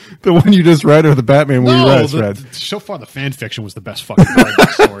 So the one you just read or the Batman one you just read? So far, the fan fiction was the best fucking part of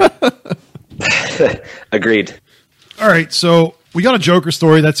the story. Agreed. All right, so we got a Joker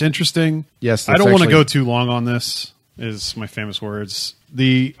story that's interesting. Yes, I don't want to go too long on this, is my famous words.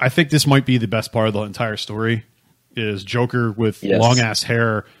 I think this might be the best part of the entire story, is Joker with long-ass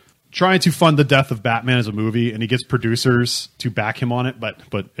hair trying to fund the death of Batman as a movie, and he gets producers to back him on it, but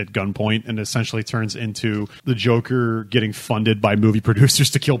at gunpoint, and essentially turns into the Joker getting funded by movie producers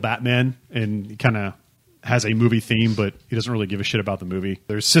to kill Batman, and he kind of has a movie theme, but he doesn't really give a shit about the movie.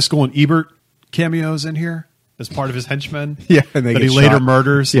 There's Siskel and Ebert cameos in here as part of his henchmen and that he later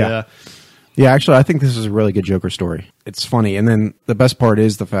murders. Yeah, actually, I think this is a really good Joker story. It's funny, and then the best part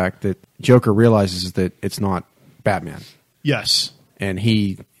is the fact that Joker realizes that it's not Batman. Yes. And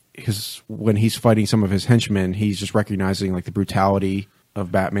when he's fighting some of his henchmen, he's just recognizing like the brutality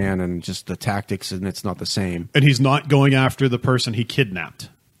of Batman and just the tactics, and it's not the same. And he's not going after the person he kidnapped.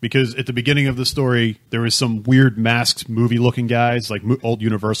 Because at the beginning of the story, there was some weird masked movie-looking guys, like old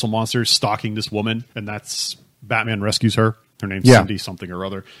Universal monsters, stalking this woman, and that's Batman rescues her. Her name's Cindy something or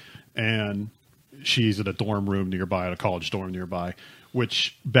other. And she's at a dorm room nearby, at a college dorm nearby,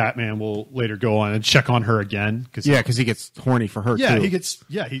 which Batman will later go on and check on her again. Because he gets horny for her, too.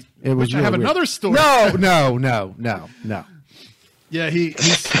 It was I have weird. another story. No. Yeah, he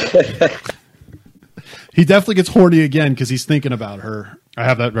definitely gets horny again because he's thinking about her. I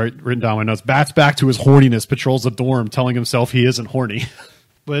have that written down in my notes. Bat's back to his horniness, patrols the dorm, telling himself he isn't horny.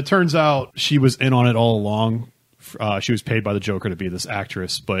 But it turns out she was in on it all along. She was paid by the Joker to be this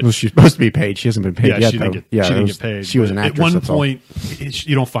actress, but she's supposed to be paid. She hasn't been paid yet. She didn't get paid. She was an actress. At one point,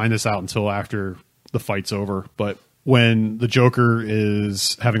 you don't find this out until after the fight's over. But when the Joker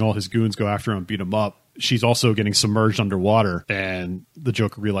is having all his goons go after him and beat him up, she's also getting submerged underwater, and the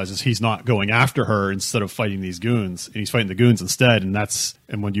Joker realizes he's not going after her instead of fighting these goons, and he's fighting the goons instead.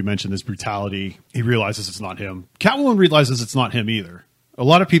 And when you mention this brutality, he realizes it's not him. Catwoman realizes it's not him either. A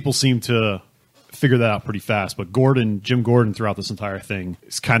lot of people seem to figure that out pretty fast, but Jim Gordon throughout this entire thing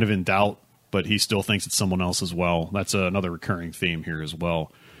is kind of in doubt, but he still thinks it's someone else as well. That's another recurring theme here as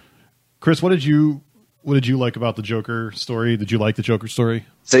well. Chris, what did you like about the Joker story? Did you like the Joker story?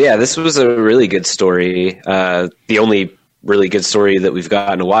 So yeah, this was a really good story. The only really good story that we've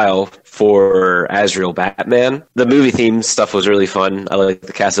got in a while for Azrael Batman. The movie theme stuff was really fun. I like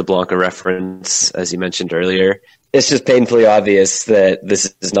the Casablanca reference, as you mentioned earlier. It's just painfully obvious that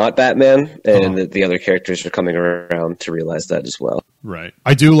this is not Batman, and that the other characters are coming around to realize that as well. Right.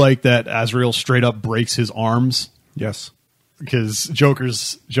 I do like that Azrael straight up breaks his arms. Yes. Because Joker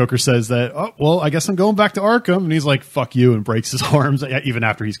says that, oh, well, I guess I'm going back to Arkham. And he's like, fuck you, and breaks his arms even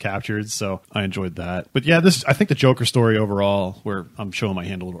after he's captured. So I enjoyed that. But yeah, I think the Joker story overall, where I'm showing my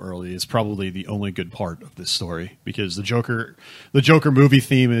hand a little early, is probably the only good part of this story. Because the Joker movie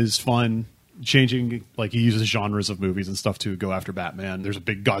theme is fun. Changing, like, he uses genres of movies and stuff to go after Batman. There's a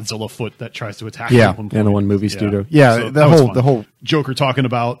big Godzilla foot that tries to attack him at one point. In one movie studio. Yeah, so the whole Joker talking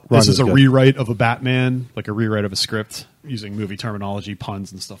about this is a rewrite of a Batman, like a rewrite of a script, using movie terminology,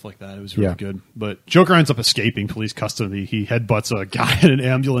 puns, and stuff like that. It was really good. But Joker ends up escaping police custody. He headbutts a guy in an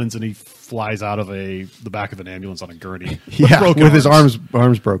ambulance, and he flies out of the back of an ambulance on a gurney. With his arms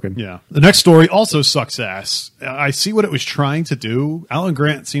broken. Yeah. The next story also sucks ass. I see what it was trying to do. Alan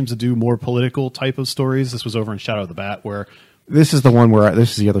Grant seems to do more political type of stories. This was over in Shadow of the Bat, where this is the one where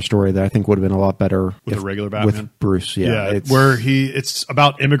this is the other story that I think would have been a lot better with the regular Batman, with Bruce. Yeah, where it's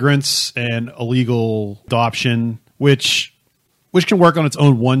about immigrants and illegal adoption, which can work on its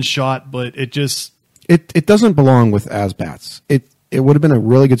own one shot, but it doesn't belong with As-Bats. It would have been a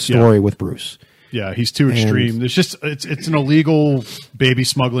really good story with Bruce. Yeah, he's too extreme. There's it's an illegal baby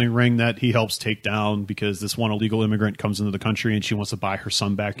smuggling ring that he helps take down because this one illegal immigrant comes into the country and she wants to buy her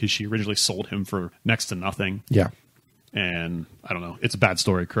son back because she originally sold him for next to nothing. Yeah. And I don't know. It's a bad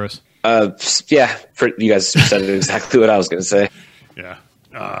story, Chris. Yeah, you guys said exactly what I was going to say. Yeah.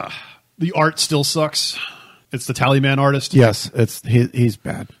 The art still sucks. It's the Tallyman artist. Yes, he's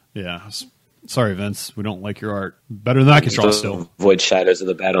bad. Yeah. Sorry, Vince. We don't like your art. Better than I can draw still. Avoid Shadows of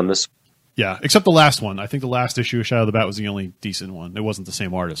the Bat on this. Yeah, except the last one. I think the last issue of Shadow of the Bat was the only decent one. It wasn't the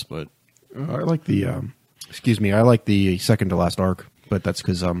same artist, but I like the I like the second to last arc, but that's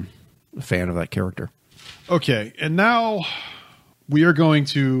because I'm a fan of that character. Okay, and now we are going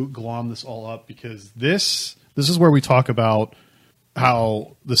to glom this all up because this is where we talk about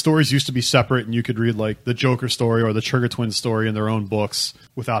how the stories used to be separate and you could read like the Joker story or the Trigger Twins story in their own books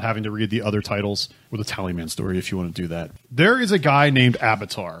without having to read the other titles, or the Tallyman story if you want to do that. There is a guy named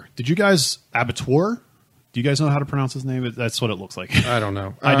Abattoir. Abattoir? Do you guys know how to pronounce his name? That's what it looks like. I don't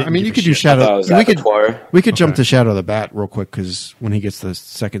know. I mean, you could do Shadow. We could jump to Shadow of the Bat real quick because when he gets the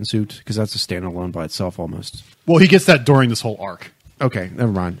second suit, because that's a standalone by itself almost. Well, he gets that during this whole arc. Okay,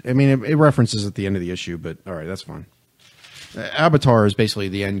 never mind. I mean, it references at the end of the issue, but all right, that's fine. Abattoir is basically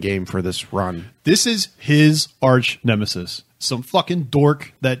the end game for this run. This is his arch nemesis. Some fucking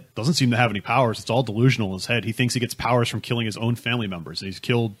dork that doesn't seem to have any powers. It's all delusional in his head. He thinks he gets powers from killing his own family members, and he's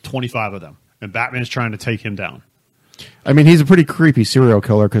killed 25 of them. And Batman's trying to take him down. I mean, he's a pretty creepy serial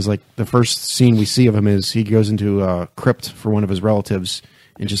killer because, like, the first scene we see of him is he goes into a crypt for one of his relatives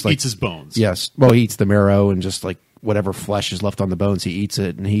and just like eats his bones. Yes, well, he eats the marrow and just like whatever flesh is left on the bones, he eats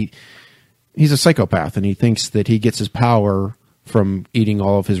it, and he's a psychopath, and he thinks that he gets his power from eating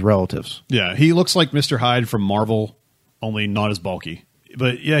all of his relatives. Yeah, he looks like Mr. Hyde from Marvel, only not as bulky.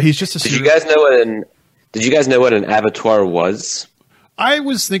 But yeah, he's just a. Did you guys know what an abattoir was? I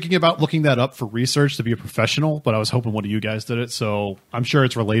was thinking about looking that up for research to be a professional, but I was hoping one of you guys did it, so I'm sure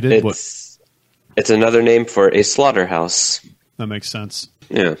it's related. It's another name for a slaughterhouse. That makes sense.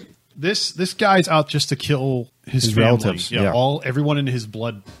 Yeah. This guy's out just to kill his family. Relatives. Yeah. Everyone in his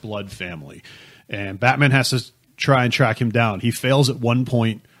blood family. And Batman has to try and track him down. He fails at one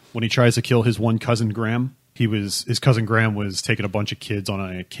point when he tries to kill his one cousin Graham. his cousin Graham was taking a bunch of kids on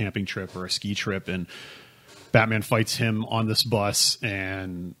a camping trip or a ski trip, and Batman fights him on this bus,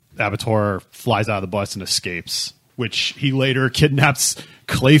 and Abator flies out of the bus and escapes, which he later kidnaps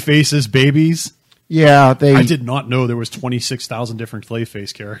Clayface's babies. Yeah, I did not know there was 26,000 different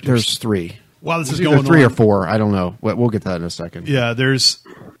Clayface characters. There's 3. Wow, this is either going 3 on. or 4. I don't know. We'll get to that in a second. Yeah, there's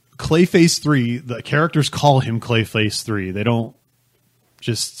Clayface 3. The characters call him Clayface 3. They don't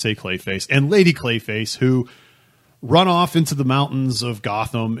just say Clayface. And Lady Clayface, who run off into the mountains of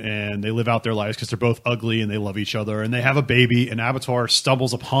Gotham, and they live out their lives because they're both ugly and they love each other. And they have a baby, and Abator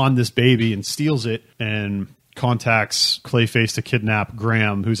stumbles upon this baby and steals it and contacts Clayface to kidnap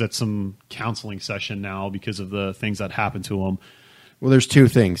Graham, who's at some counseling session now because of the things that happened to him. Well, there's 2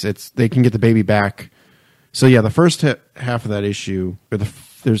 things. They can get the baby back. So yeah, the first half of that issue,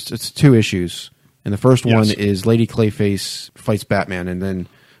 it's 2 issues, and the first one is Lady Clayface fights Batman, and then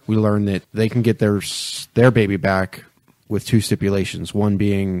we learn that they can get their baby back with 2 stipulations. One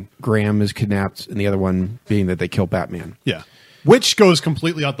being Graham is kidnapped, and the other one being that they kill Batman. Yeah, which goes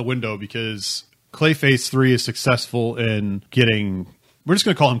completely out the window because Clayface 3 is successful in getting. We're just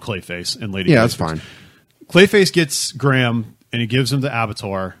going to call him Clayface and Lady. Yeah, Clayface. that's fine. Clayface gets Graham, and he gives him to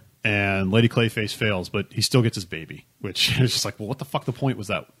Abator, and Lady Clayface fails, but he still gets his baby, which is just like, well, what the fuck the point was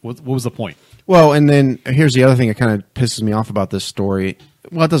that? What was the point? Well, and then here's the other thing that kind of pisses me off about this story.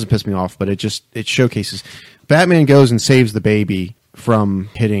 Well, it doesn't piss me off, but it showcases Batman goes and saves the baby from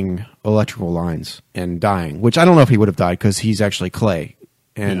hitting electrical lines and dying, which I don't know if he would have died because he's actually clay.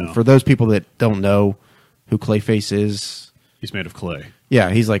 And for those people that don't know who Clayface is, he's made of clay. Yeah,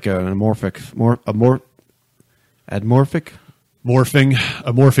 he's like an morphing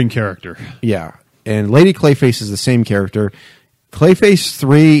character. Yeah, and Lady Clayface is the same character. Clayface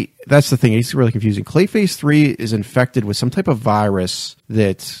 3, that's the thing. It's really confusing. Clayface 3 is infected with some type of virus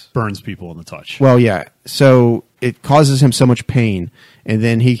that burns people in the touch. Well, yeah. So it causes him so much pain, and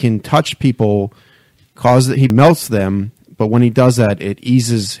then he can touch people, he melts them. But when he does that, it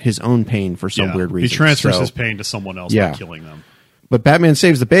eases his own pain for some weird reason. He transfers his pain to someone else by killing them. But Batman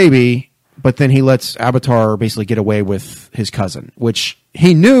saves the baby, but then he lets Abator basically get away with his cousin, which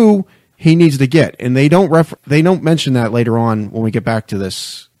he knew he needs to get. And they don't mention that later on when we get back to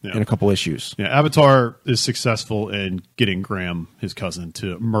this in a couple issues. Yeah, Abator is successful in getting Graham, his cousin,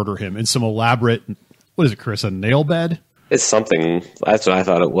 to murder him in some elaborate, what is it, Chris, a nail bed? It's something. That's what I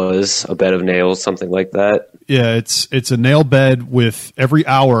thought it was. A bed of nails, something like that. Yeah, it's a nail bed with every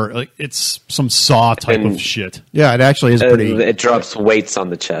hour. Like it's some Saw type of shit. Yeah, it actually is pretty. It drops weights on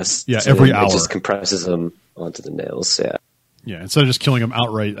the chest. Yeah, every hour. It just compresses them onto the nails. Yeah. Yeah, instead of just killing him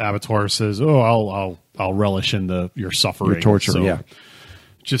outright, Abator says, "Oh, I'll relish in your suffering, your torture." So, yeah.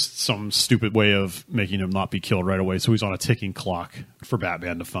 Just some stupid way of making him not be killed right away. So he's on a ticking clock for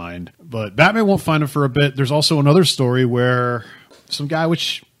Batman to find. But Batman won't find him for a bit. There's also another story where some guy,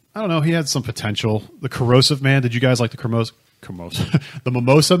 which, I don't know, he had some potential. The Corrosive Man. Did you guys like the the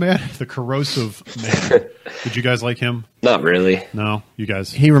Mimosa Man? The Corrosive Man. Did you guys like him? Not really. No? You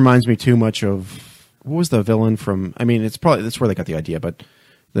guys? He reminds me too much of, what was the villain from, I mean, that's where they got the idea, but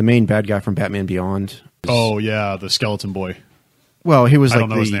the main bad guy from Batman Beyond. Oh, yeah, the Skeleton Boy. Well, he was I don't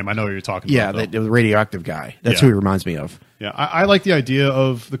know his name. I know who you're talking about. Yeah, the radioactive guy. That's who he reminds me of. Yeah, I like the idea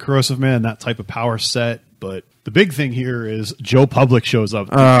of the Corrosive Man, that type of power set, but the big thing here is Joe Public shows up.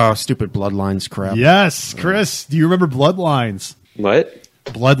 Oh, stupid Bloodlines crap. Yes, Chris, do you remember Bloodlines? What?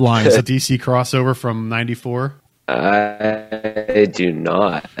 Bloodlines, a DC crossover from '94? I do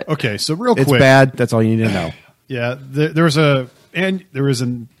not. Okay, so real quick. It's bad. That's all you need to know. Yeah, there was a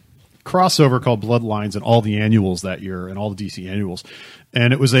crossover called Bloodlines in all the annuals that year, and all the DC annuals,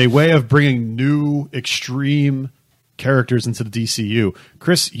 and it was a way of bringing new extreme characters into the DCU.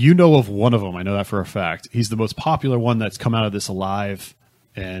 Chris, you know of one of them. I know that for a fact. He's the most popular one that's come out of this alive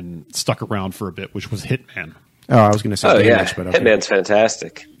and stuck around for a bit, which was Hitman. Oh, I was going to say Damage, but okay. Hitman's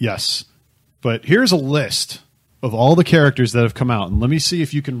fantastic. Yes, but here's a list of all the characters that have come out, and let me see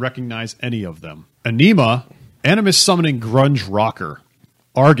if you can recognize any of them. Anima, Animus summoning grunge rocker.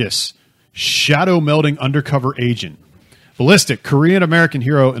 Argus, shadow-melding undercover agent. Ballistic, Korean-American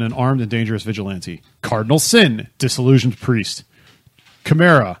hero and an armed and dangerous vigilante. Cardinal Sin, disillusioned priest.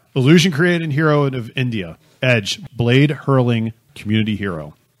 Chimera, illusion-creating hero of India. Edge, blade-hurling community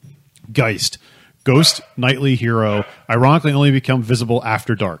hero. Geist, ghost nightly hero, ironically only become visible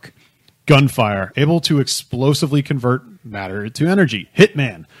after dark. Gunfire, able to explosively convert matter to energy.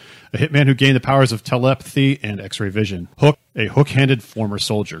 Hitman, a hitman who gained the powers of telepathy and X-ray vision. Hook, a hook-handed former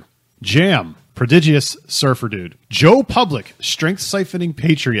soldier. Jam, prodigious surfer dude. Joe Public, strength-siphoning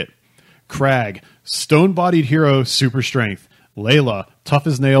patriot. Crag, stone-bodied hero, super strength. Layla, tough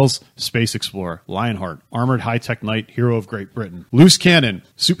as nails, space explorer. Lionheart, armored high-tech knight, hero of Great Britain. Loose Cannon,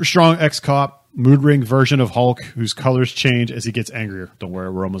 super strong ex-cop, mood ring version of Hulk whose colors change as he gets angrier. Don't worry,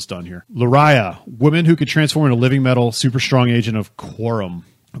 we're almost done here. Lariah, woman who could transform into living metal, super strong agent of Quorum.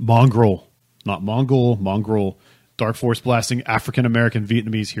 Mongrel, not Mongol, Mongrel, dark force blasting African-American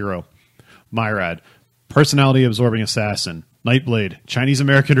Vietnamese hero. Myrad, personality absorbing assassin. Nightblade,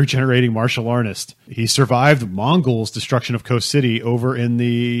 Chinese-American regenerating martial artist. He survived Mongols' destruction of Coast City over in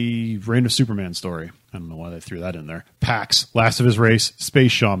the Reign of Superman story. I don't know why they threw that in there. Pax, last of his race,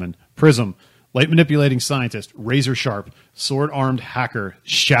 space shaman. Prism, light manipulating scientist, razor sharp, sword-armed hacker,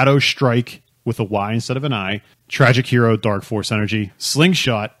 shadow strike with a Y instead of an I, tragic hero, dark force energy.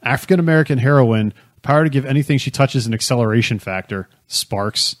 Slingshot, African-American heroine, power to give anything she touches an acceleration factor.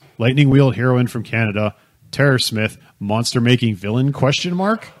 Sparks, lightning-wheeled heroine from Canada. Terror Smith, monster-making villain, ?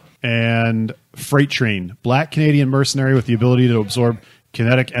 And Freight Train, black Canadian mercenary with the ability to absorb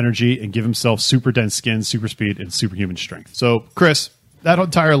kinetic energy and give himself super dense skin, super speed, and superhuman strength. So, Chris, that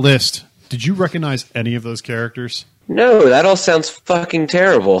entire list, did you recognize any of those characters? No, that all sounds fucking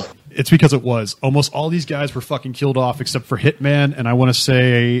terrible. It's because it was. Almost all these guys were fucking killed off except for Hitman, and I want to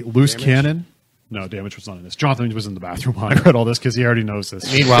say Loose Cannon. No, Damage was not in this. Jonathan was in the bathroom while I read all this because he already knows this.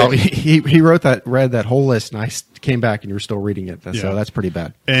 Meanwhile, he read that whole list, and I came back and you were still reading it. So that's pretty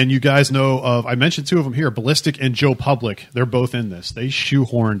bad. And you guys know of, I mentioned two of them here, Ballistic and Joe Public. They're both in this. They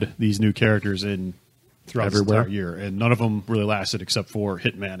shoehorned these new characters in throughout this entire year, and none of them really lasted except for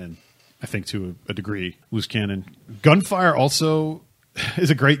Hitman and I think to a degree, Loose Cannon. Gunfire also is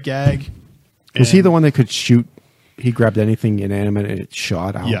a great gag. Was he the one that could shoot? He grabbed anything inanimate and it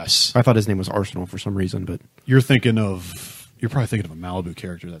shot out. Yes. I thought his name was Arsenal for some reason, but you're probably thinking of a Malibu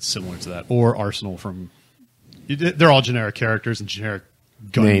character that's similar to that, or Arsenal from. They're all generic characters and generic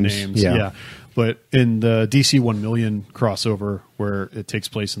gun names. Yeah. But in the DC 1 million crossover, where it takes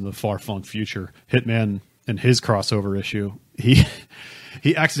place in the far-flung future, Hitman and his crossover issue, he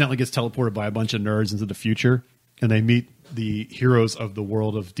accidentally gets teleported by a bunch of nerds into the future, and they meet the heroes of the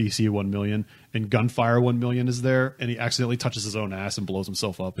world of DC 1 million, and Gunfire 1 million is there, and he accidentally touches his own ass and blows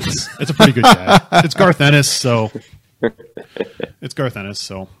himself up. It's a pretty good gag. It's Garth Ennis, so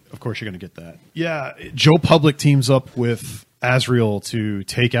of course you're going to get that. Yeah, Joe Public teams up with Azrael to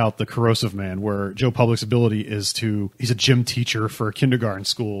take out the Corrosive Man, where Joe Public's ability is he's a gym teacher for a kindergarten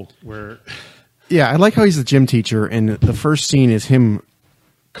school, where... Yeah, I like how he's the gym teacher, and the first scene is him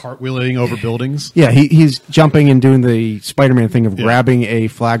cartwheeling over buildings. Yeah, he's jumping and doing the Spider-Man thing of grabbing a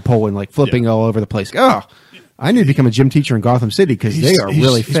flagpole and like flipping all over the place. Oh, I need to become a gym teacher in Gotham City because they are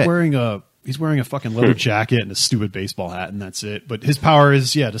really fit. He's wearing a fucking leather jacket and a stupid baseball hat, and that's it. But his power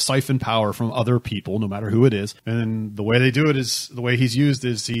is, to siphon power from other people, no matter who it is. And the way they do it is, the way he's used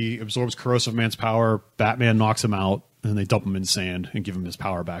is he absorbs Corrosive Man's power, Batman knocks him out, and they dump him in sand and give him his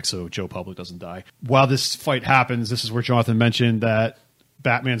power back so Joe Public doesn't die. While this fight happens, this is where Jonathan mentioned that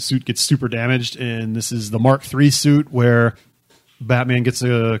Batman's suit gets super damaged, and this is the Mark III suit where Batman gets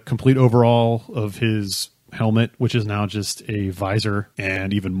a complete overhaul of his helmet, which is now just a visor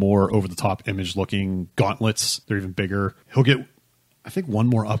and even more over-the-top image-looking gauntlets. They're even bigger. He'll get, I think, one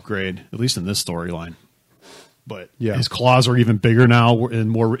more upgrade, at least in this storyline. But his claws are even bigger now,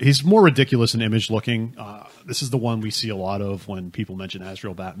 and he's more ridiculous and image-looking. This is the one we see a lot of when people mention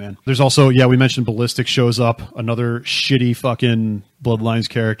Azrael Batman. There's also, we mentioned Ballistic shows up, another shitty fucking Bloodlines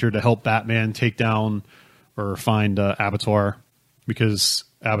character to help Batman take down or find Abatar, because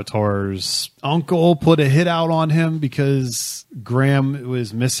Abatar's uncle put a hit out on him because Graham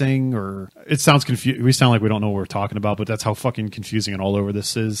was missing, or it sounds confused. We sound like we don't know what we're talking about, but that's how fucking confusing and all over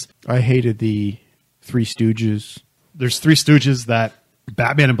this is. I hated the Three Stooges. There's Three Stooges that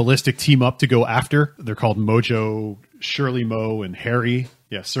Batman and Ballistic team up to go after. They're called Mojo, Shirley Mo, and Harry.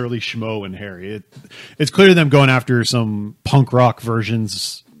 Yeah, Surly Schmo and Harry. It's clear them going after some punk rock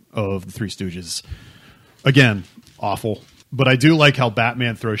versions of the Three Stooges. Again, awful. But I do like how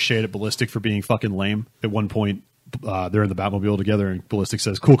Batman throws shade at Ballistic for being fucking lame. At one point, they're in the Batmobile together, and Ballistic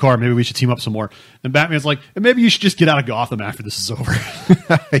says, "Cool car, maybe we should team up some more." And Batman's like, "And maybe you should just get out of Gotham after this is over."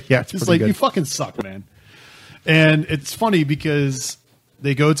 It's like, good. You fucking suck, man. And it's funny because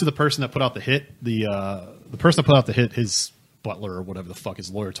they go to the person that put out the hit. The person that put out the hit, his butler or whatever the fuck,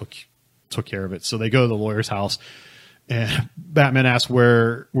 his lawyer took care of it. So they go to the lawyer's house, and Batman asks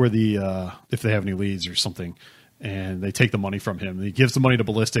where the if they have any leads or something. And they take the money from him. And he gives the money to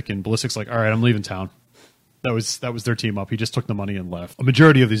Ballistic, and Ballistic's like, "All right, I'm leaving town." That was their team up. He just took the money and left. A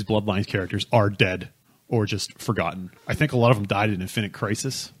majority of these Bloodlines characters are dead or just forgotten. I think a lot of them died in Infinite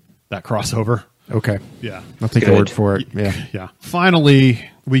Crisis, that crossover. Okay. Yeah. I'll take your word for it. Yeah. Yeah. Finally,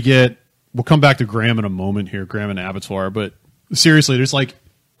 we'll come back to Graham in a moment here, Graham and Abattoir, but seriously, there's like,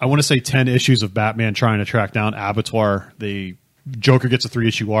 I want to say 10 issues of Batman trying to track down Abattoir. The Joker gets a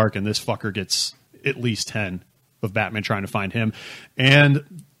 3-issue arc, and this fucker gets at least 10 of Batman trying to find him.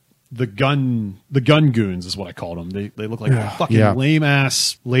 And the gun goons is what I called them. They look like fucking lame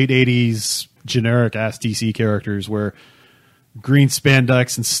ass late 80s generic ass DC characters where green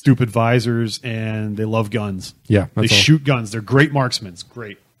spandex and stupid visors, and they love guns. Yeah, they shoot guns. They're great marksmen.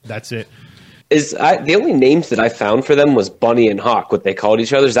 Great. That's it. The only names that I found for them was Bunny and Hawk, what they called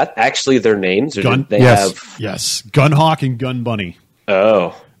each other. Is that actually their names? Or did they have... Yes. Gun Hawk and Gun Bunny.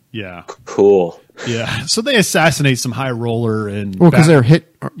 Oh. Yeah. Cool. Yeah. So they assassinate some high roller and... Well, because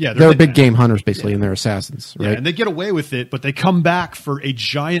they're big game hunters, basically, and they're assassins, right? Yeah, and they get away with it, but they come back for a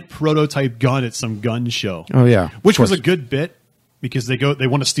giant prototype gun at some gun show. Oh, yeah. Which was a good bit, because they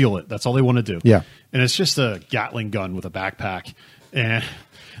want to steal it. That's all they want to do. Yeah. And it's just a Gatling gun with a backpack. And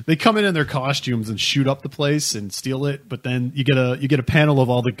they come in their costumes and shoot up the place and steal it, but then you get a panel of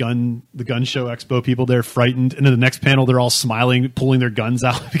all the gun show expo people there frightened, and in the next panel they're all smiling, pulling their guns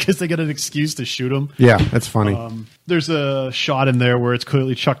out because they get an excuse to shoot them. Yeah, that's funny. There's a shot in there where it's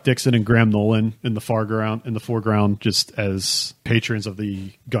clearly Chuck Dixon and Graham Nolan in the foreground, just as patrons of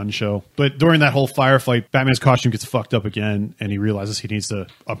the gun show. But during that whole firefight, Batman's costume gets fucked up again, and he realizes he needs to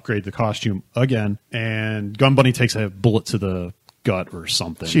upgrade the costume again. And Gun Bunny takes a bullet to the gut or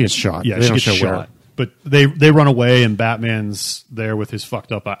something. She gets shot. Yeah, she gets shot. But they run away, and Batman's there with his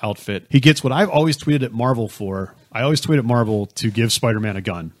fucked up outfit. He gets what I've always tweeted at Marvel for. I always tweet at Marvel to give Spider-Man a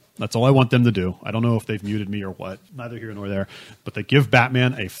gun. That's all I want them to do. I don't know if they've muted me or what. Neither here nor there. But they give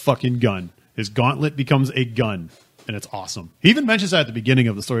Batman a fucking gun. His gauntlet becomes a gun, and it's awesome. He even mentions that at the beginning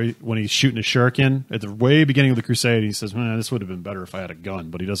of the story when he's shooting a shuriken. At the way beginning of the Crusade, he says, this would have been better if I had a gun.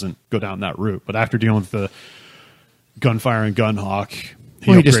 But he doesn't go down that route. But after dealing with the Gunfire and Gunhawk,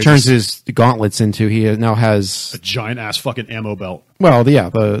 he just turns his gauntlets into, he now has a giant ass fucking ammo belt. Well, yeah,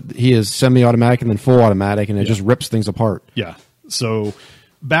 he is semi-automatic and then full automatic, and it just rips things apart. Yeah. So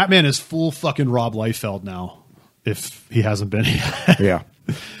Batman is full fucking Rob Liefeld now, if he hasn't been. Yeah.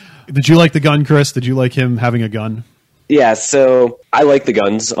 Did you like the gun, Chris? Did you like him having a gun? Yeah, so I like the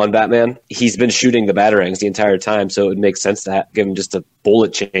guns on Batman. He's been shooting the batarangs the entire time, so it would make sense to give him just a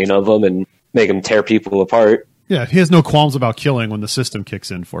bullet chain of them and make him tear people apart. Yeah, he has no qualms about killing when the system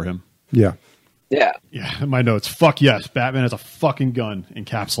kicks in for him. Yeah. Yeah. Yeah, in my notes, fuck yes, Batman has a fucking gun in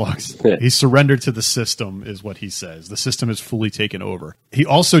caps locks. He surrendered to the system is what he says. The system is fully taken over. He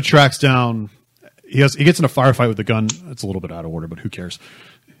also tracks down, he gets in a firefight with the gun. It's a little bit out of order, but who cares?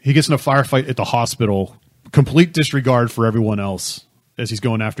 He gets in a firefight at the hospital, complete disregard for everyone else as he's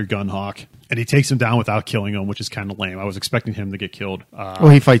going after Gunhawk, and he takes him down without killing him, which is kind of lame. I was expecting him to get killed. Well,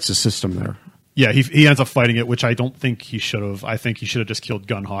 he fights the system there. Yeah, he ends up fighting it, which I don't think he should have. I think he should have just killed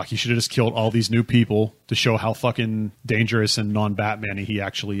Gunhawk. He should have just killed all these new people to show how fucking dangerous and non-Batman-y he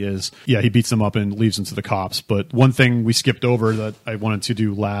actually is. Yeah, he beats them up and leaves them to the cops. But one thing we skipped over that I wanted to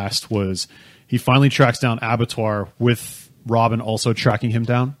do last was he finally tracks down Abattoir with Robin also tracking him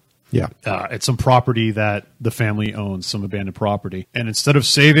down. Yeah. It's some property that the family owns, some abandoned property. And instead of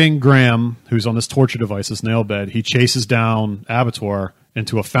saving Graham, who's on this torture device, this nail bed, he chases down Abattoir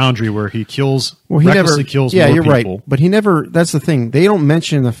into a foundry where he kills, recklessly kills more people. Yeah, you're right. But he never, that's the thing. They don't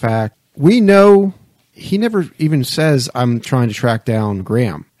mention the fact, we know, he never even says, I'm trying to track down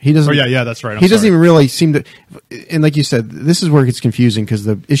Graham. He doesn't. Oh, yeah, that's right. He doesn't even really seem to, and like you said, this is where it gets confusing because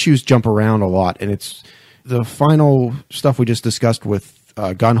the issues jump around a lot, and it's the final stuff we just discussed with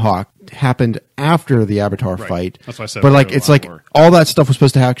Gunhawk happened after the Abattoir fight. That's what I said. But like, it's like all that stuff was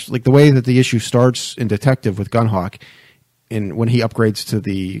supposed to actually, like the way that the issue starts in Detective with Gunhawk, and when he upgrades to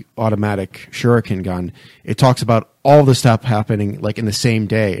the automatic shuriken gun, it talks about all the stuff happening like in the same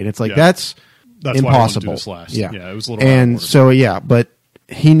day, and it's like that's impossible. Why I wanted to do this last. Yeah, it was a little. And so but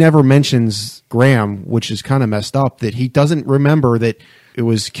he never mentions Graham, which is kind of messed up. That he doesn't remember that it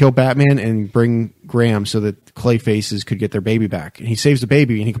was kill Batman and bring Graham so that Clayfaces could get their baby back, and he saves the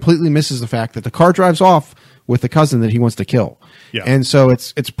baby, and he completely misses the fact that the car drives off with the cousin that he wants to kill. Yeah, and so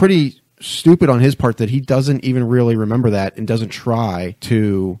it's pretty stupid on his part that he doesn't even really remember that and doesn't try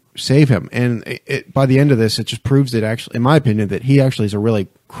to save him. And by the end of this, it just proves that actually, in my opinion, that he actually is a really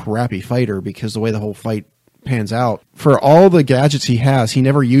crappy fighter because the way the whole fight pans out, for all the gadgets he has, he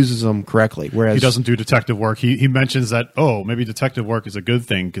never uses them correctly. Whereas he doesn't do detective work. He mentions that, maybe detective work is a good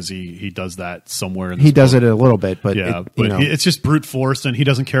thing because he does that somewhere in this he does it a little bit, but it's just brute force, and he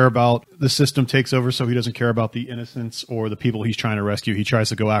doesn't care about the system takes over, so he doesn't care about the innocents or the people he's trying to rescue. He tries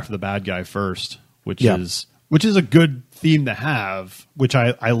to go after the bad guy first, which is a good theme to have, which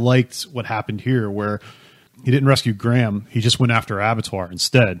I liked what happened here, where he didn't rescue Graham, he just went after Abattoir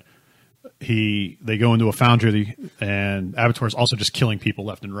instead. They go into a foundry, and Abator is also just killing people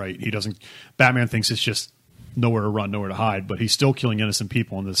left and right. Batman thinks it's just nowhere to run, nowhere to hide, but he's still killing innocent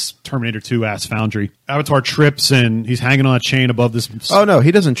people in this Terminator 2 ass foundry. Abator trips, and he's hanging on a chain above this. Oh no,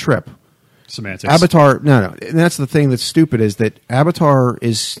 he doesn't trip. Semantics. Abator, no. And that's the thing that's stupid is that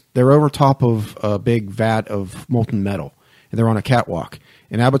Abator they're over top of a big vat of molten metal, and they're on a catwalk.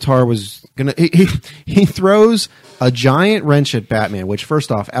 And Abator was gonna. He throws a giant wrench at Batman. Which, first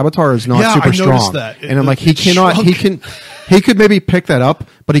off, Abator is not super strong. That. And I'm like, he cannot. Shrunk. He could maybe pick that up,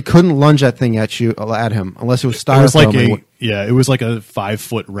 but he couldn't lunge that thing at him unless it was styrofoam. It was like a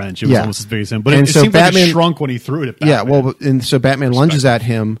 5-foot wrench. It was almost as big as him. But it so seemed Batman, like it shrunk when he threw it at Batman. Yeah, well, and so Batman lunges at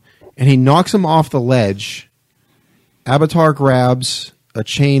him, and he knocks him off the ledge. Abator grabs a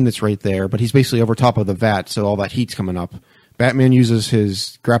chain that's right there, but he's basically over top of the vat, so all that heat's coming up. Batman uses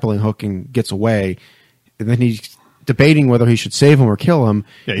his grappling hook and gets away, and then he's debating whether he should save him or kill him.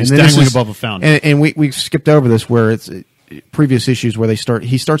 Yeah, he's dangling above a fountain. And we skipped over this where it's previous issues where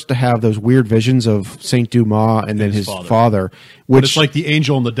he starts to have those weird visions of Saint Dumas and then his father, which but it's like the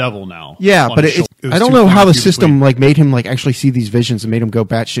angel and the devil now. Yeah, but I don't know how the system made him actually see these visions and made him go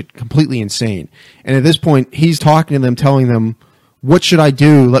batshit completely insane. And at this point, he's talking to them, telling them, "What should I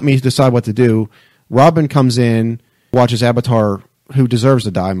do? Let me decide what to do." Robin comes in, watches Abator, who deserves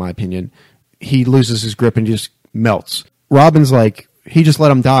to die, in my opinion. He loses his grip and just melts. Robin's like, he just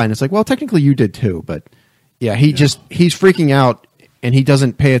let him die, and it's like, well, technically you did too, but yeah, he's freaking out, and he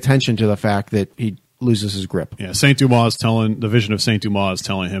doesn't pay attention to the fact that he loses his grip. Yeah, the vision of Saint Dumas is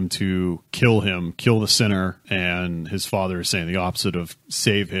telling him to kill the sinner, and his father is saying the opposite of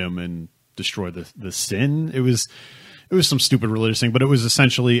save him and destroy the sin. It was some stupid religious thing, but it was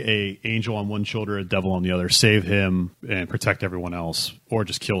essentially a angel on one shoulder, a devil on the other. Save him and protect everyone else, or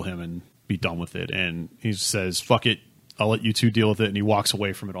just kill him and be done with it. And he says, fuck it, I'll let you two deal with it. And he walks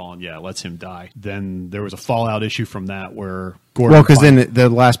away from it all and lets him die. Then there was a fallout issue from that where Gordon... Well, because then the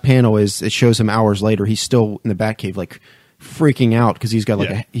last panel it shows him hours later. He's still in the Batcave, freaking out because he's got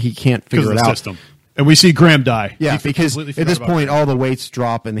he can't figure it out. System. And we see Graham die. Yeah, because at this point, all the weights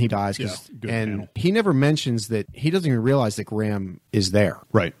drop and he dies. And panel. He never mentions that he doesn't even realize that Graham is there.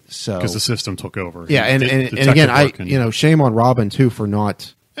 Right. So because the system took over. Yeah, and again, shame on Robin too for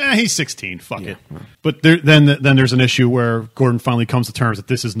not. He's 16. Fuck it. But then there's an issue where Gordon finally comes to terms that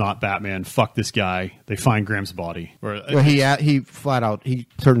this is not Batman. Fuck this guy. They find Graham's body. He flat out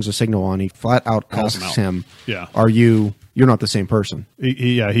turns the signal on. He flat out asks him, "Yeah, You're not the same person."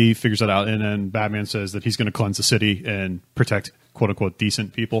 He figures that out, and then Batman says that he's going to cleanse the city and protect "quote unquote"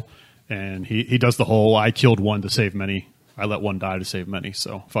 decent people. And he does the whole "I killed one to save many. I let one die to save many."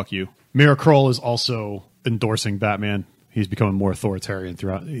 So fuck you. Mira Kroll is also endorsing Batman. He's becoming more authoritarian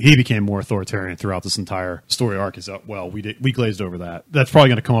throughout. He became more authoritarian throughout this entire story arc. We glazed over that. That's probably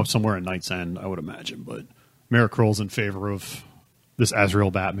going to come up somewhere in Night's End, I would imagine. But Mira Kroll's in favor of this Azrael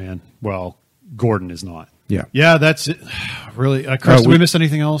Batman. Well, Gordon is not. Yeah, that's it. Really, Chris, did we miss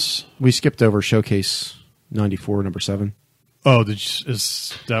anything else? We skipped over Showcase 94, number 7. Oh,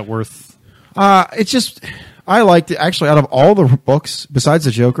 is that worth? It's just. I liked it. Actually, out of all the books, besides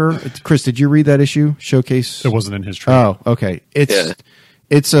the Joker, Chris, did you read that issue? Showcase? It wasn't in his trade. Oh, okay. The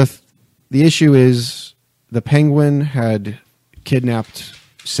issue is the Penguin had kidnapped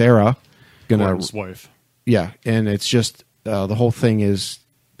Sarah. Gordon's wife. Yeah, and it's just, the whole thing is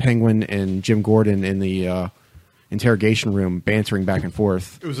Penguin and Jim Gordon in the interrogation room bantering back and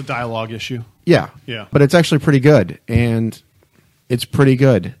forth. It was a dialogue issue. Yeah. But it's actually pretty good, and it's pretty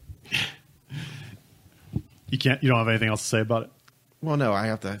good. You don't have anything else to say about it? Well, no, I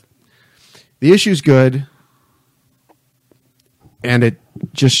have to. The issue's good, and it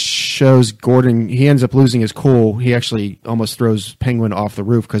just shows Gordon. He ends up losing his cool. He actually almost throws Penguin off the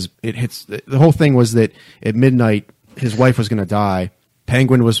roof because it hits. The whole thing was that at midnight, his wife was going to die.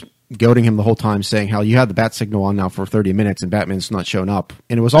 Penguin was goading him the whole time, saying how you had the bat signal on now for 30 minutes and Batman's not shown up.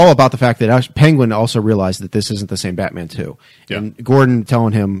 And it was all about the fact that Penguin also realized that this isn't the same Batman too. Yeah. And Gordon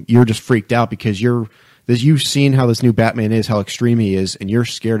telling him, you're just freaked out because you've seen how this new Batman is, how extreme he is, and you're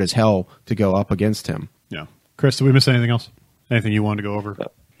scared as hell to go up against him. Yeah. Chris, did we miss anything else? Anything you wanted to go over?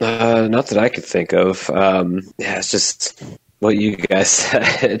 Not that I could think of. It's just what you guys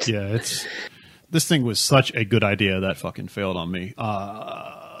said. Yeah, this thing was such a good idea that fucking failed on me.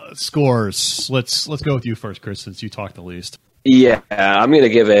 Scores. Let's go with you first, Chris, since you talked the least. Yeah, I'm going to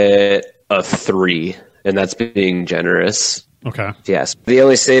give it a 3, and that's being generous. Okay. Yes. The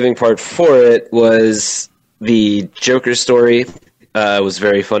only saving part for it was the Joker story. Was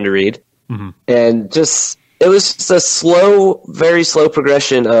very fun to read. Mm-hmm. And it was just a very slow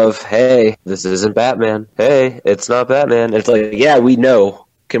progression of, hey, this isn't Batman. Hey, it's not Batman. It's like, yeah, we know.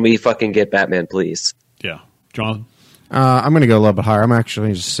 Can we fucking get Batman, please? Yeah. John? I'm going to go a little bit higher. I'm actually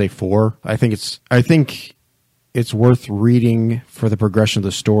going to just say 4. I think it's worth reading for the progression of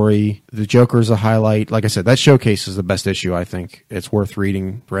the story. The Joker is a highlight. Like I said, that showcase is the best issue, I think. It's worth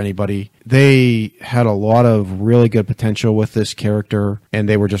reading for anybody. They had a lot of really good potential with this character, and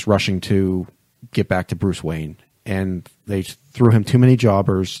they were just rushing to get back to Bruce Wayne. And they threw him too many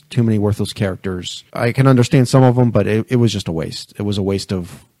jobbers, too many worthless characters. I can understand some of them, but it was just a waste. It was a waste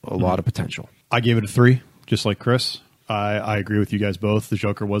of a lot of potential. I gave it a 3, just like Chris. I agree with you guys both. The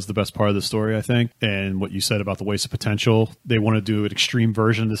Joker was the best part of the story, I think. And what you said about the waste of potential, they want to do an extreme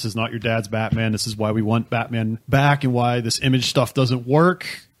version. This is not your dad's Batman. This is why we want Batman back and why this image stuff doesn't work.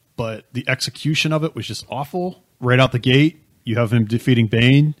 But the execution of it was just awful. Right out the gate, you have him defeating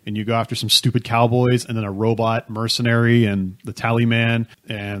Bane, and you go after some stupid cowboys, and then a robot mercenary, and the Tally Man,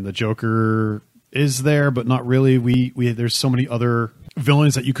 and the Joker is there, but not really. There's so many other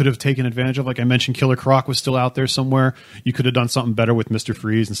villains that you could have taken advantage of. Like I mentioned, Killer Croc was still out there somewhere. You could have done something better with Mr.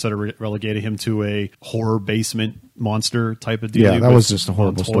 Freeze instead of relegating him to a horror basement monster type of deal. Yeah, that was just a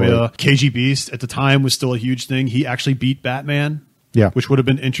horrible story. KG Beast at the time was still a huge thing. He actually beat Batman. Yeah. Which would have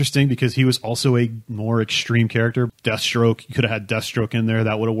been interesting because he was also a more extreme character. Deathstroke, you could have had Deathstroke in there.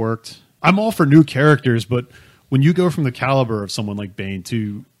 That would have worked. I'm all for new characters, but when you go from the caliber of someone like Bane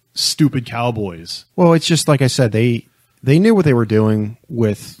to stupid cowboys. Well, it's just like I said, they knew what they were doing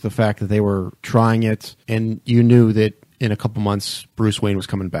with the fact that they were trying it, and you knew that in a couple months Bruce Wayne was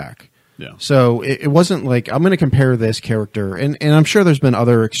coming back. Yeah. So it wasn't like, I'm going to compare this character, and I'm sure there's been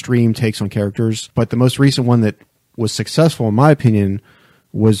other extreme takes on characters, but the most recent one that was successful, in my opinion,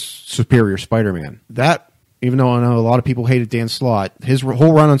 was Superior Spider-Man. That, even though I know a lot of people hated Dan Slott, his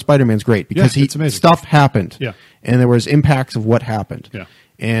whole run on Spider-Man's great because stuff happened. Yeah. And there was impacts of what happened. Yeah.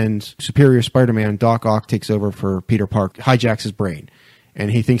 And Superior Spider-Man, Doc Ock takes over for Peter Parker, hijacks his brain, and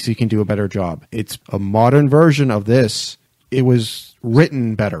he thinks he can do a better job. It's a modern version of this. It was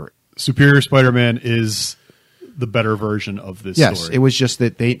written better. Superior Spider-Man is the better version of this yes, story. It was just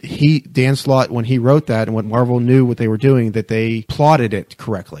that Dan Slott, when he wrote that and when Marvel knew what they were doing, that they plotted it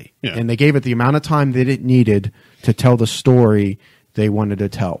correctly. Yeah. And they gave it the amount of time that it needed to tell the story they wanted to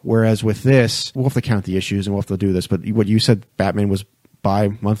tell. Whereas with this, we'll have to count the issues and we'll have to do this, but what you said, Batman was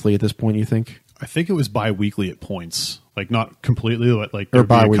bi-monthly at this point, you think? I think it was bi-weekly at points. Like, not completely, but like Or there'd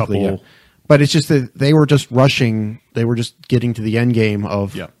be a bi-weekly, couple. yeah. But it's just that they were just rushing. They were just getting to the end game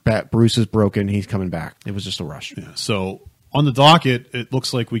of Bruce is broken, he's coming back. It was just a rush. Yeah, so on the docket, it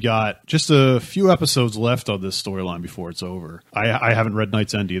looks like we got just a few episodes left of this storyline before it's over. I haven't read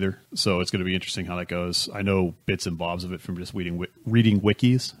Night's End either, so it's going to be interesting how that goes. I know bits and bobs of it from just reading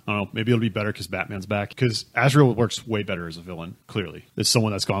wikis. I don't know, maybe it'll be better because Batman's back. Because Azrael works way better as a villain, clearly. It's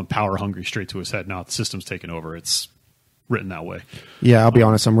someone that's gone power hungry straight to his head. Now the system's taken over. It's written that way. Yeah, I'll be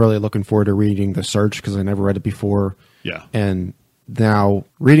honest. I'm really looking forward to reading The Search because I never read it before. Yeah. And now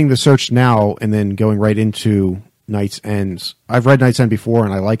reading The Search now and then going right into Night's End. I've read Night's End before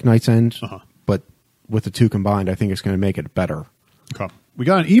and I like Night's End, but with the two combined, I think it's going to make it better. Okay. We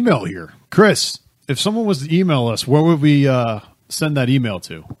got an email here. Chris, if someone was to email us, where would we send that email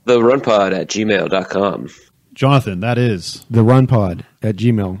to? therunpod@gmail.com. Jonathan, that is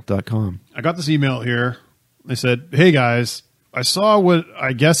therunpod@gmail.com. I got this email here. They said, hey guys, I saw what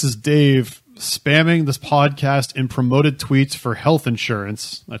I guess is Dave spamming this podcast in promoted tweets for health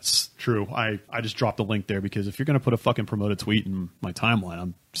insurance. That's true. I just dropped a link there because if you're going to put a fucking promoted tweet in my timeline,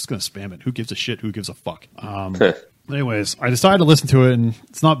 I'm just going to spam it. Who gives a shit? Who gives a fuck? Anyways, I decided to listen to it and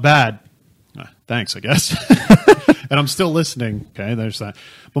it's not bad. Thanks, I guess. And I'm still listening. Okay, there's that.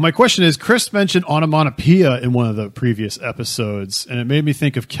 But my question is, Chris mentioned onomatopoeia in one of the previous episodes, and it made me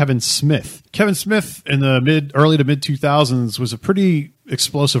think of Kevin Smith. Kevin Smith in the early to mid 2000s was a pretty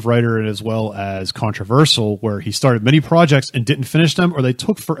explosive writer and as well as controversial, where he started many projects and didn't finish them, or they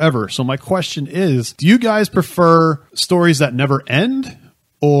took forever. So my question is, do you guys prefer stories that never end,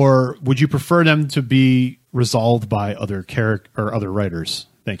 or would you prefer them to be resolved by other other writers?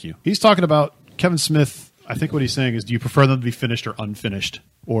 Thank you. He's talking about Kevin Smith. I think what he's saying is, do you prefer them to be finished or unfinished,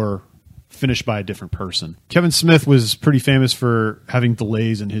 or finished by a different person? Kevin Smith was pretty famous for having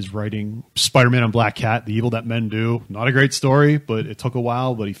delays in his writing. Spider-Man and Black Cat, The Evil That Men Do. Not a great story, but it took a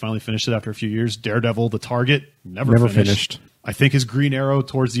while, but he finally finished it after a few years. Daredevil, The Target, never finished. I think his Green Arrow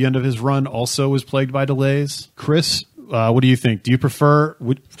towards the end of his run also was plagued by delays. Chris, what do you think? Do you prefer,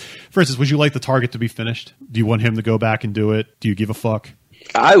 for instance, would you like The Target to be finished? Do you want him to go back and do it? Do you give a fuck?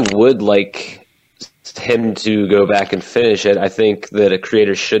 I would like him to go back and finish it. I think that a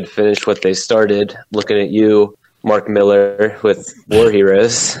creator should finish what they started. Looking at you, Mark Miller with War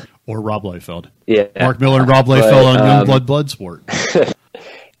Heroes. Or Rob Liefeld. Yeah. Mark Miller and Rob Liefeld on Youngblood Bloodsport.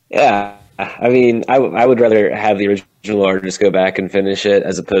 Yeah, I mean, I would rather have the original artist go back and finish it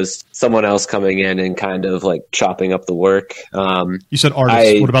as opposed to someone else coming in and kind of like chopping up the work. You said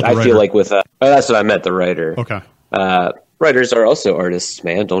artist. What about the writer? I feel like with that's what I meant, the writer. Okay. Writers are also artists,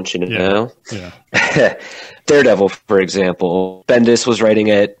 man. Don't you know? Yeah. Daredevil, for example, Bendis was writing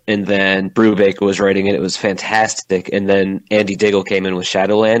it, and then Brubaker was writing it. It was fantastic, and then Andy Diggle came in with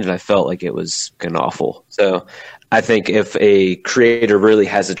Shadowland, and I felt like it was fucking awful. So I think if a creator really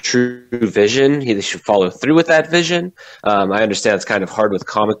has a true vision, they should follow through with that vision. I understand it's kind of hard with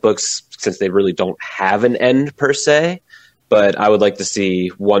comic books since they really don't have an end per se, but I would like to see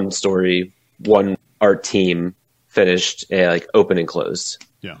one story, one art team finished, like open and closed.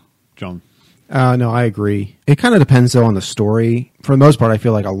 Yeah. John? No, I agree. It kind of depends, though, on the story. For the most part, I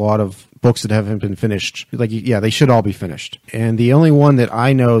feel like a lot of books that haven't been finished, like, yeah, they should all be finished. And the only one that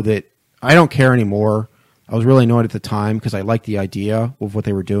I know that I don't care anymore, I was really annoyed at the time because I liked the idea of what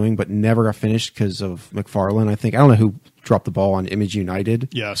they were doing, but never got finished because of McFarlane, I think. I don't know who dropped the ball on Image United.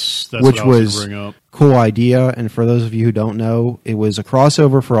 Yes, that's which what I was was bring up. Cool idea. And for those of you who don't know, it was a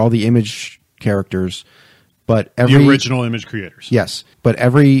crossover for all the Image characters. But the original Image creators. Yes. But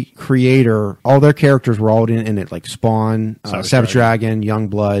every creator, all their characters were all in it, like Spawn, Savage Dragon,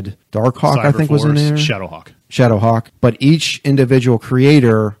 Youngblood, Darkhawk, I think was in there. Shadowhawk. But each individual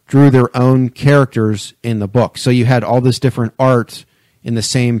creator drew their own characters in the book. So you had all this different art in the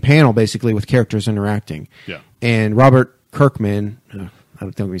same panel, basically, with characters interacting. Yeah. And Robert Kirkman, I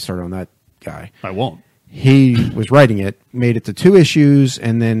don't think we started on that guy. I won't. He was writing it, made it to 2 issues,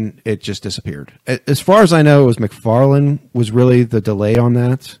 and then it just disappeared. As far as I know, it was McFarlane was really the delay on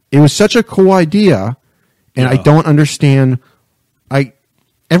that. It was such a cool idea, and I don't understand.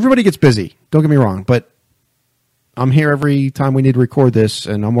 Everybody gets busy, don't get me wrong, but I'm here every time we need to record this,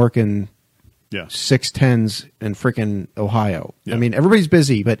 and I'm working 6/10s in freaking Ohio. Yeah. I mean, everybody's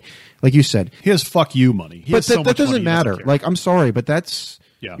busy, but like you said, he has fuck you money. But that doesn't matter. Like, I'm sorry, but that's...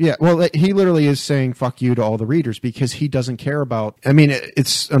 Yeah. Well, he literally is saying "fuck you" to all the readers because he doesn't care about. I mean,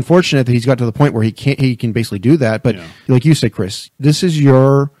 it's unfortunate that he's got to the point where he can basically do that. But like you said, Chris, this is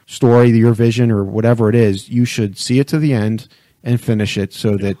your story, your vision, or whatever it is. You should see it to the end and finish it,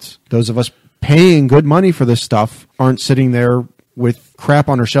 so that those of us paying good money for this stuff aren't sitting there with crap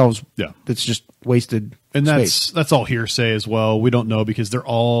on our shelves. Yeah, that's just wasted. And space. That's all hearsay as well. We don't know because they're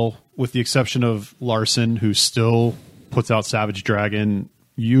all, with the exception of Larson, who still puts out Savage Dragon.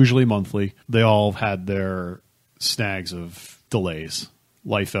 Usually monthly. They all had their snags of delays.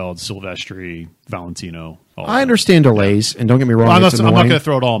 Liefeld, Silvestri, Valentino. I understand delays, and don't get me wrong. Well, I'm not going to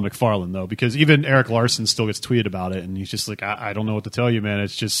throw it all on McFarlane, though, because even Eric Larson still gets tweeted about it, and he's just like, I don't know what to tell you, man.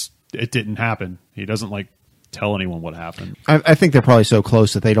 It's just, it didn't happen. He doesn't tell anyone what happened. I think they're probably so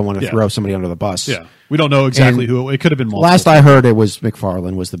close that they don't want to throw somebody under the bus. Yeah. We don't know exactly who. It could have been multiple. Last I heard, it was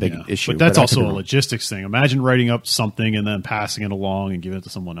McFarlane was the big issue. But that's also a logistics thing. Imagine writing up something and then passing it along and giving it to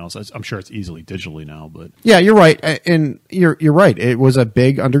someone else. I'm sure it's easily digitally now. But yeah, you're right. And you're right. It was a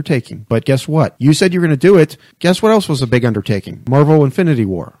big undertaking. But guess what? You said you were going to do it. Guess what else was a big undertaking? Marvel Infinity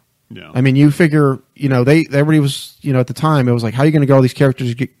War. Yeah. I mean, you figure, everybody was, at the time, it was like, how are you going to get all these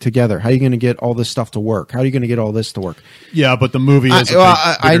characters together? How are you going to get all this stuff to work? How are you going to get all this to work? Yeah, but the movie is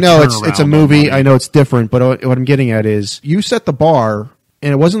I know it's a movie. I know it's different, but what I'm getting at is you set the bar,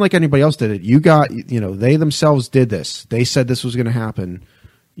 and it wasn't like anybody else did it. You got, they themselves did this. They said this was going to happen.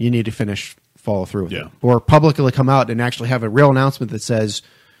 You need to follow through with it. Or publicly come out and actually have a real announcement that says,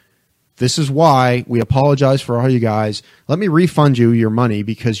 this is why we apologize for all you guys. Let me refund you your money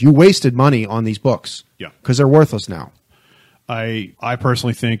because you wasted money on these books. Yeah. Because they're worthless now. I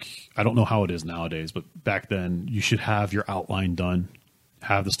personally think, I don't know how it is nowadays, but back then you should have your outline done,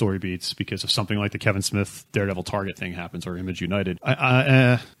 have the story beats, because if something like the Kevin Smith Daredevil Target thing happens or Image United,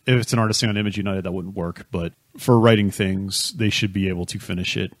 if it's an artist thing on Image United, that wouldn't work. But for writing things, they should be able to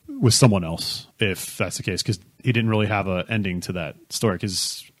finish it with someone else if that's the case, because he didn't really have an ending to that story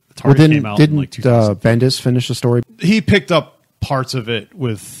because came out in Bendis finish the story? He picked up parts of it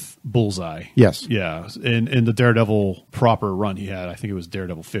with Bullseye. Yes. Yeah. In the Daredevil proper run he had, I think it was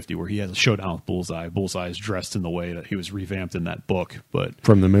Daredevil 50, where he has a showdown with Bullseye. Bullseye is dressed in the way that he was revamped in that book. But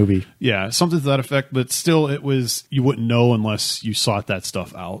from the movie. Yeah, something to that effect. But still, you wouldn't know unless you sought that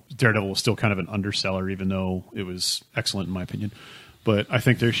stuff out. Daredevil was still kind of an underseller, even though it was excellent in my opinion. But I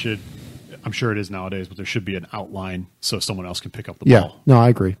think there should... I'm sure it is nowadays, but there should be an outline so someone else can pick up the ball. Yeah, no, I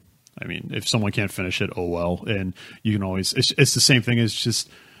agree. I mean, if someone can't finish it, oh well. And you can always... It's the same thing as just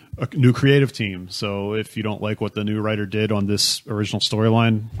a new creative team. So if you don't like what the new writer did on this original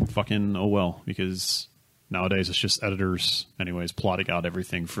storyline, fucking oh well. Because nowadays it's just editors, anyways, plotting out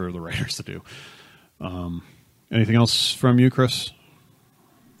everything for the writers to do. Anything else from you, Chris?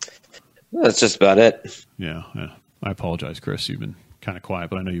 That's just about it. Yeah. I apologize, Chris. You've been kind of quiet,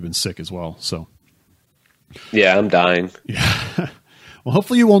 but I know you've been sick as well. So Yeah, I'm dying. yeah. Well,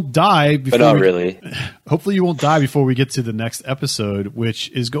 hopefully you won't die before But not really. Hopefully you won't die before we get to the next episode, which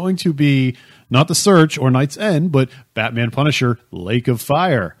is going to be not The Search or Night's End, but Batman Punisher Lake of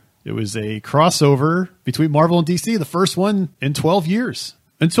Fire. It was a crossover between Marvel and DC, the first one in 12 years.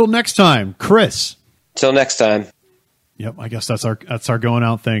 Until next time, Chris. Till next time. Yep, I guess that's our going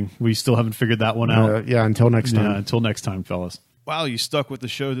out thing. We still haven't figured that one out. Yeah, until next time. Yeah, until next time, fellas. Wow, you stuck with the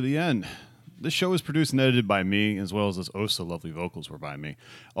show to the end. This show is produced and edited by me, as well as those oh so lovely vocals were by me.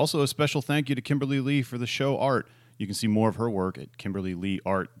 Also, a special thank you to Kimberly Lee for the show art. You can see more of her work at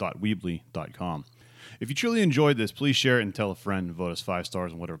kimberlyleeart.weebly.com. If you truly enjoyed this, please share it and tell a friend and vote us 5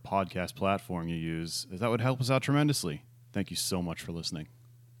 stars on whatever podcast platform you use, as that would help us out tremendously. Thank you so much for listening.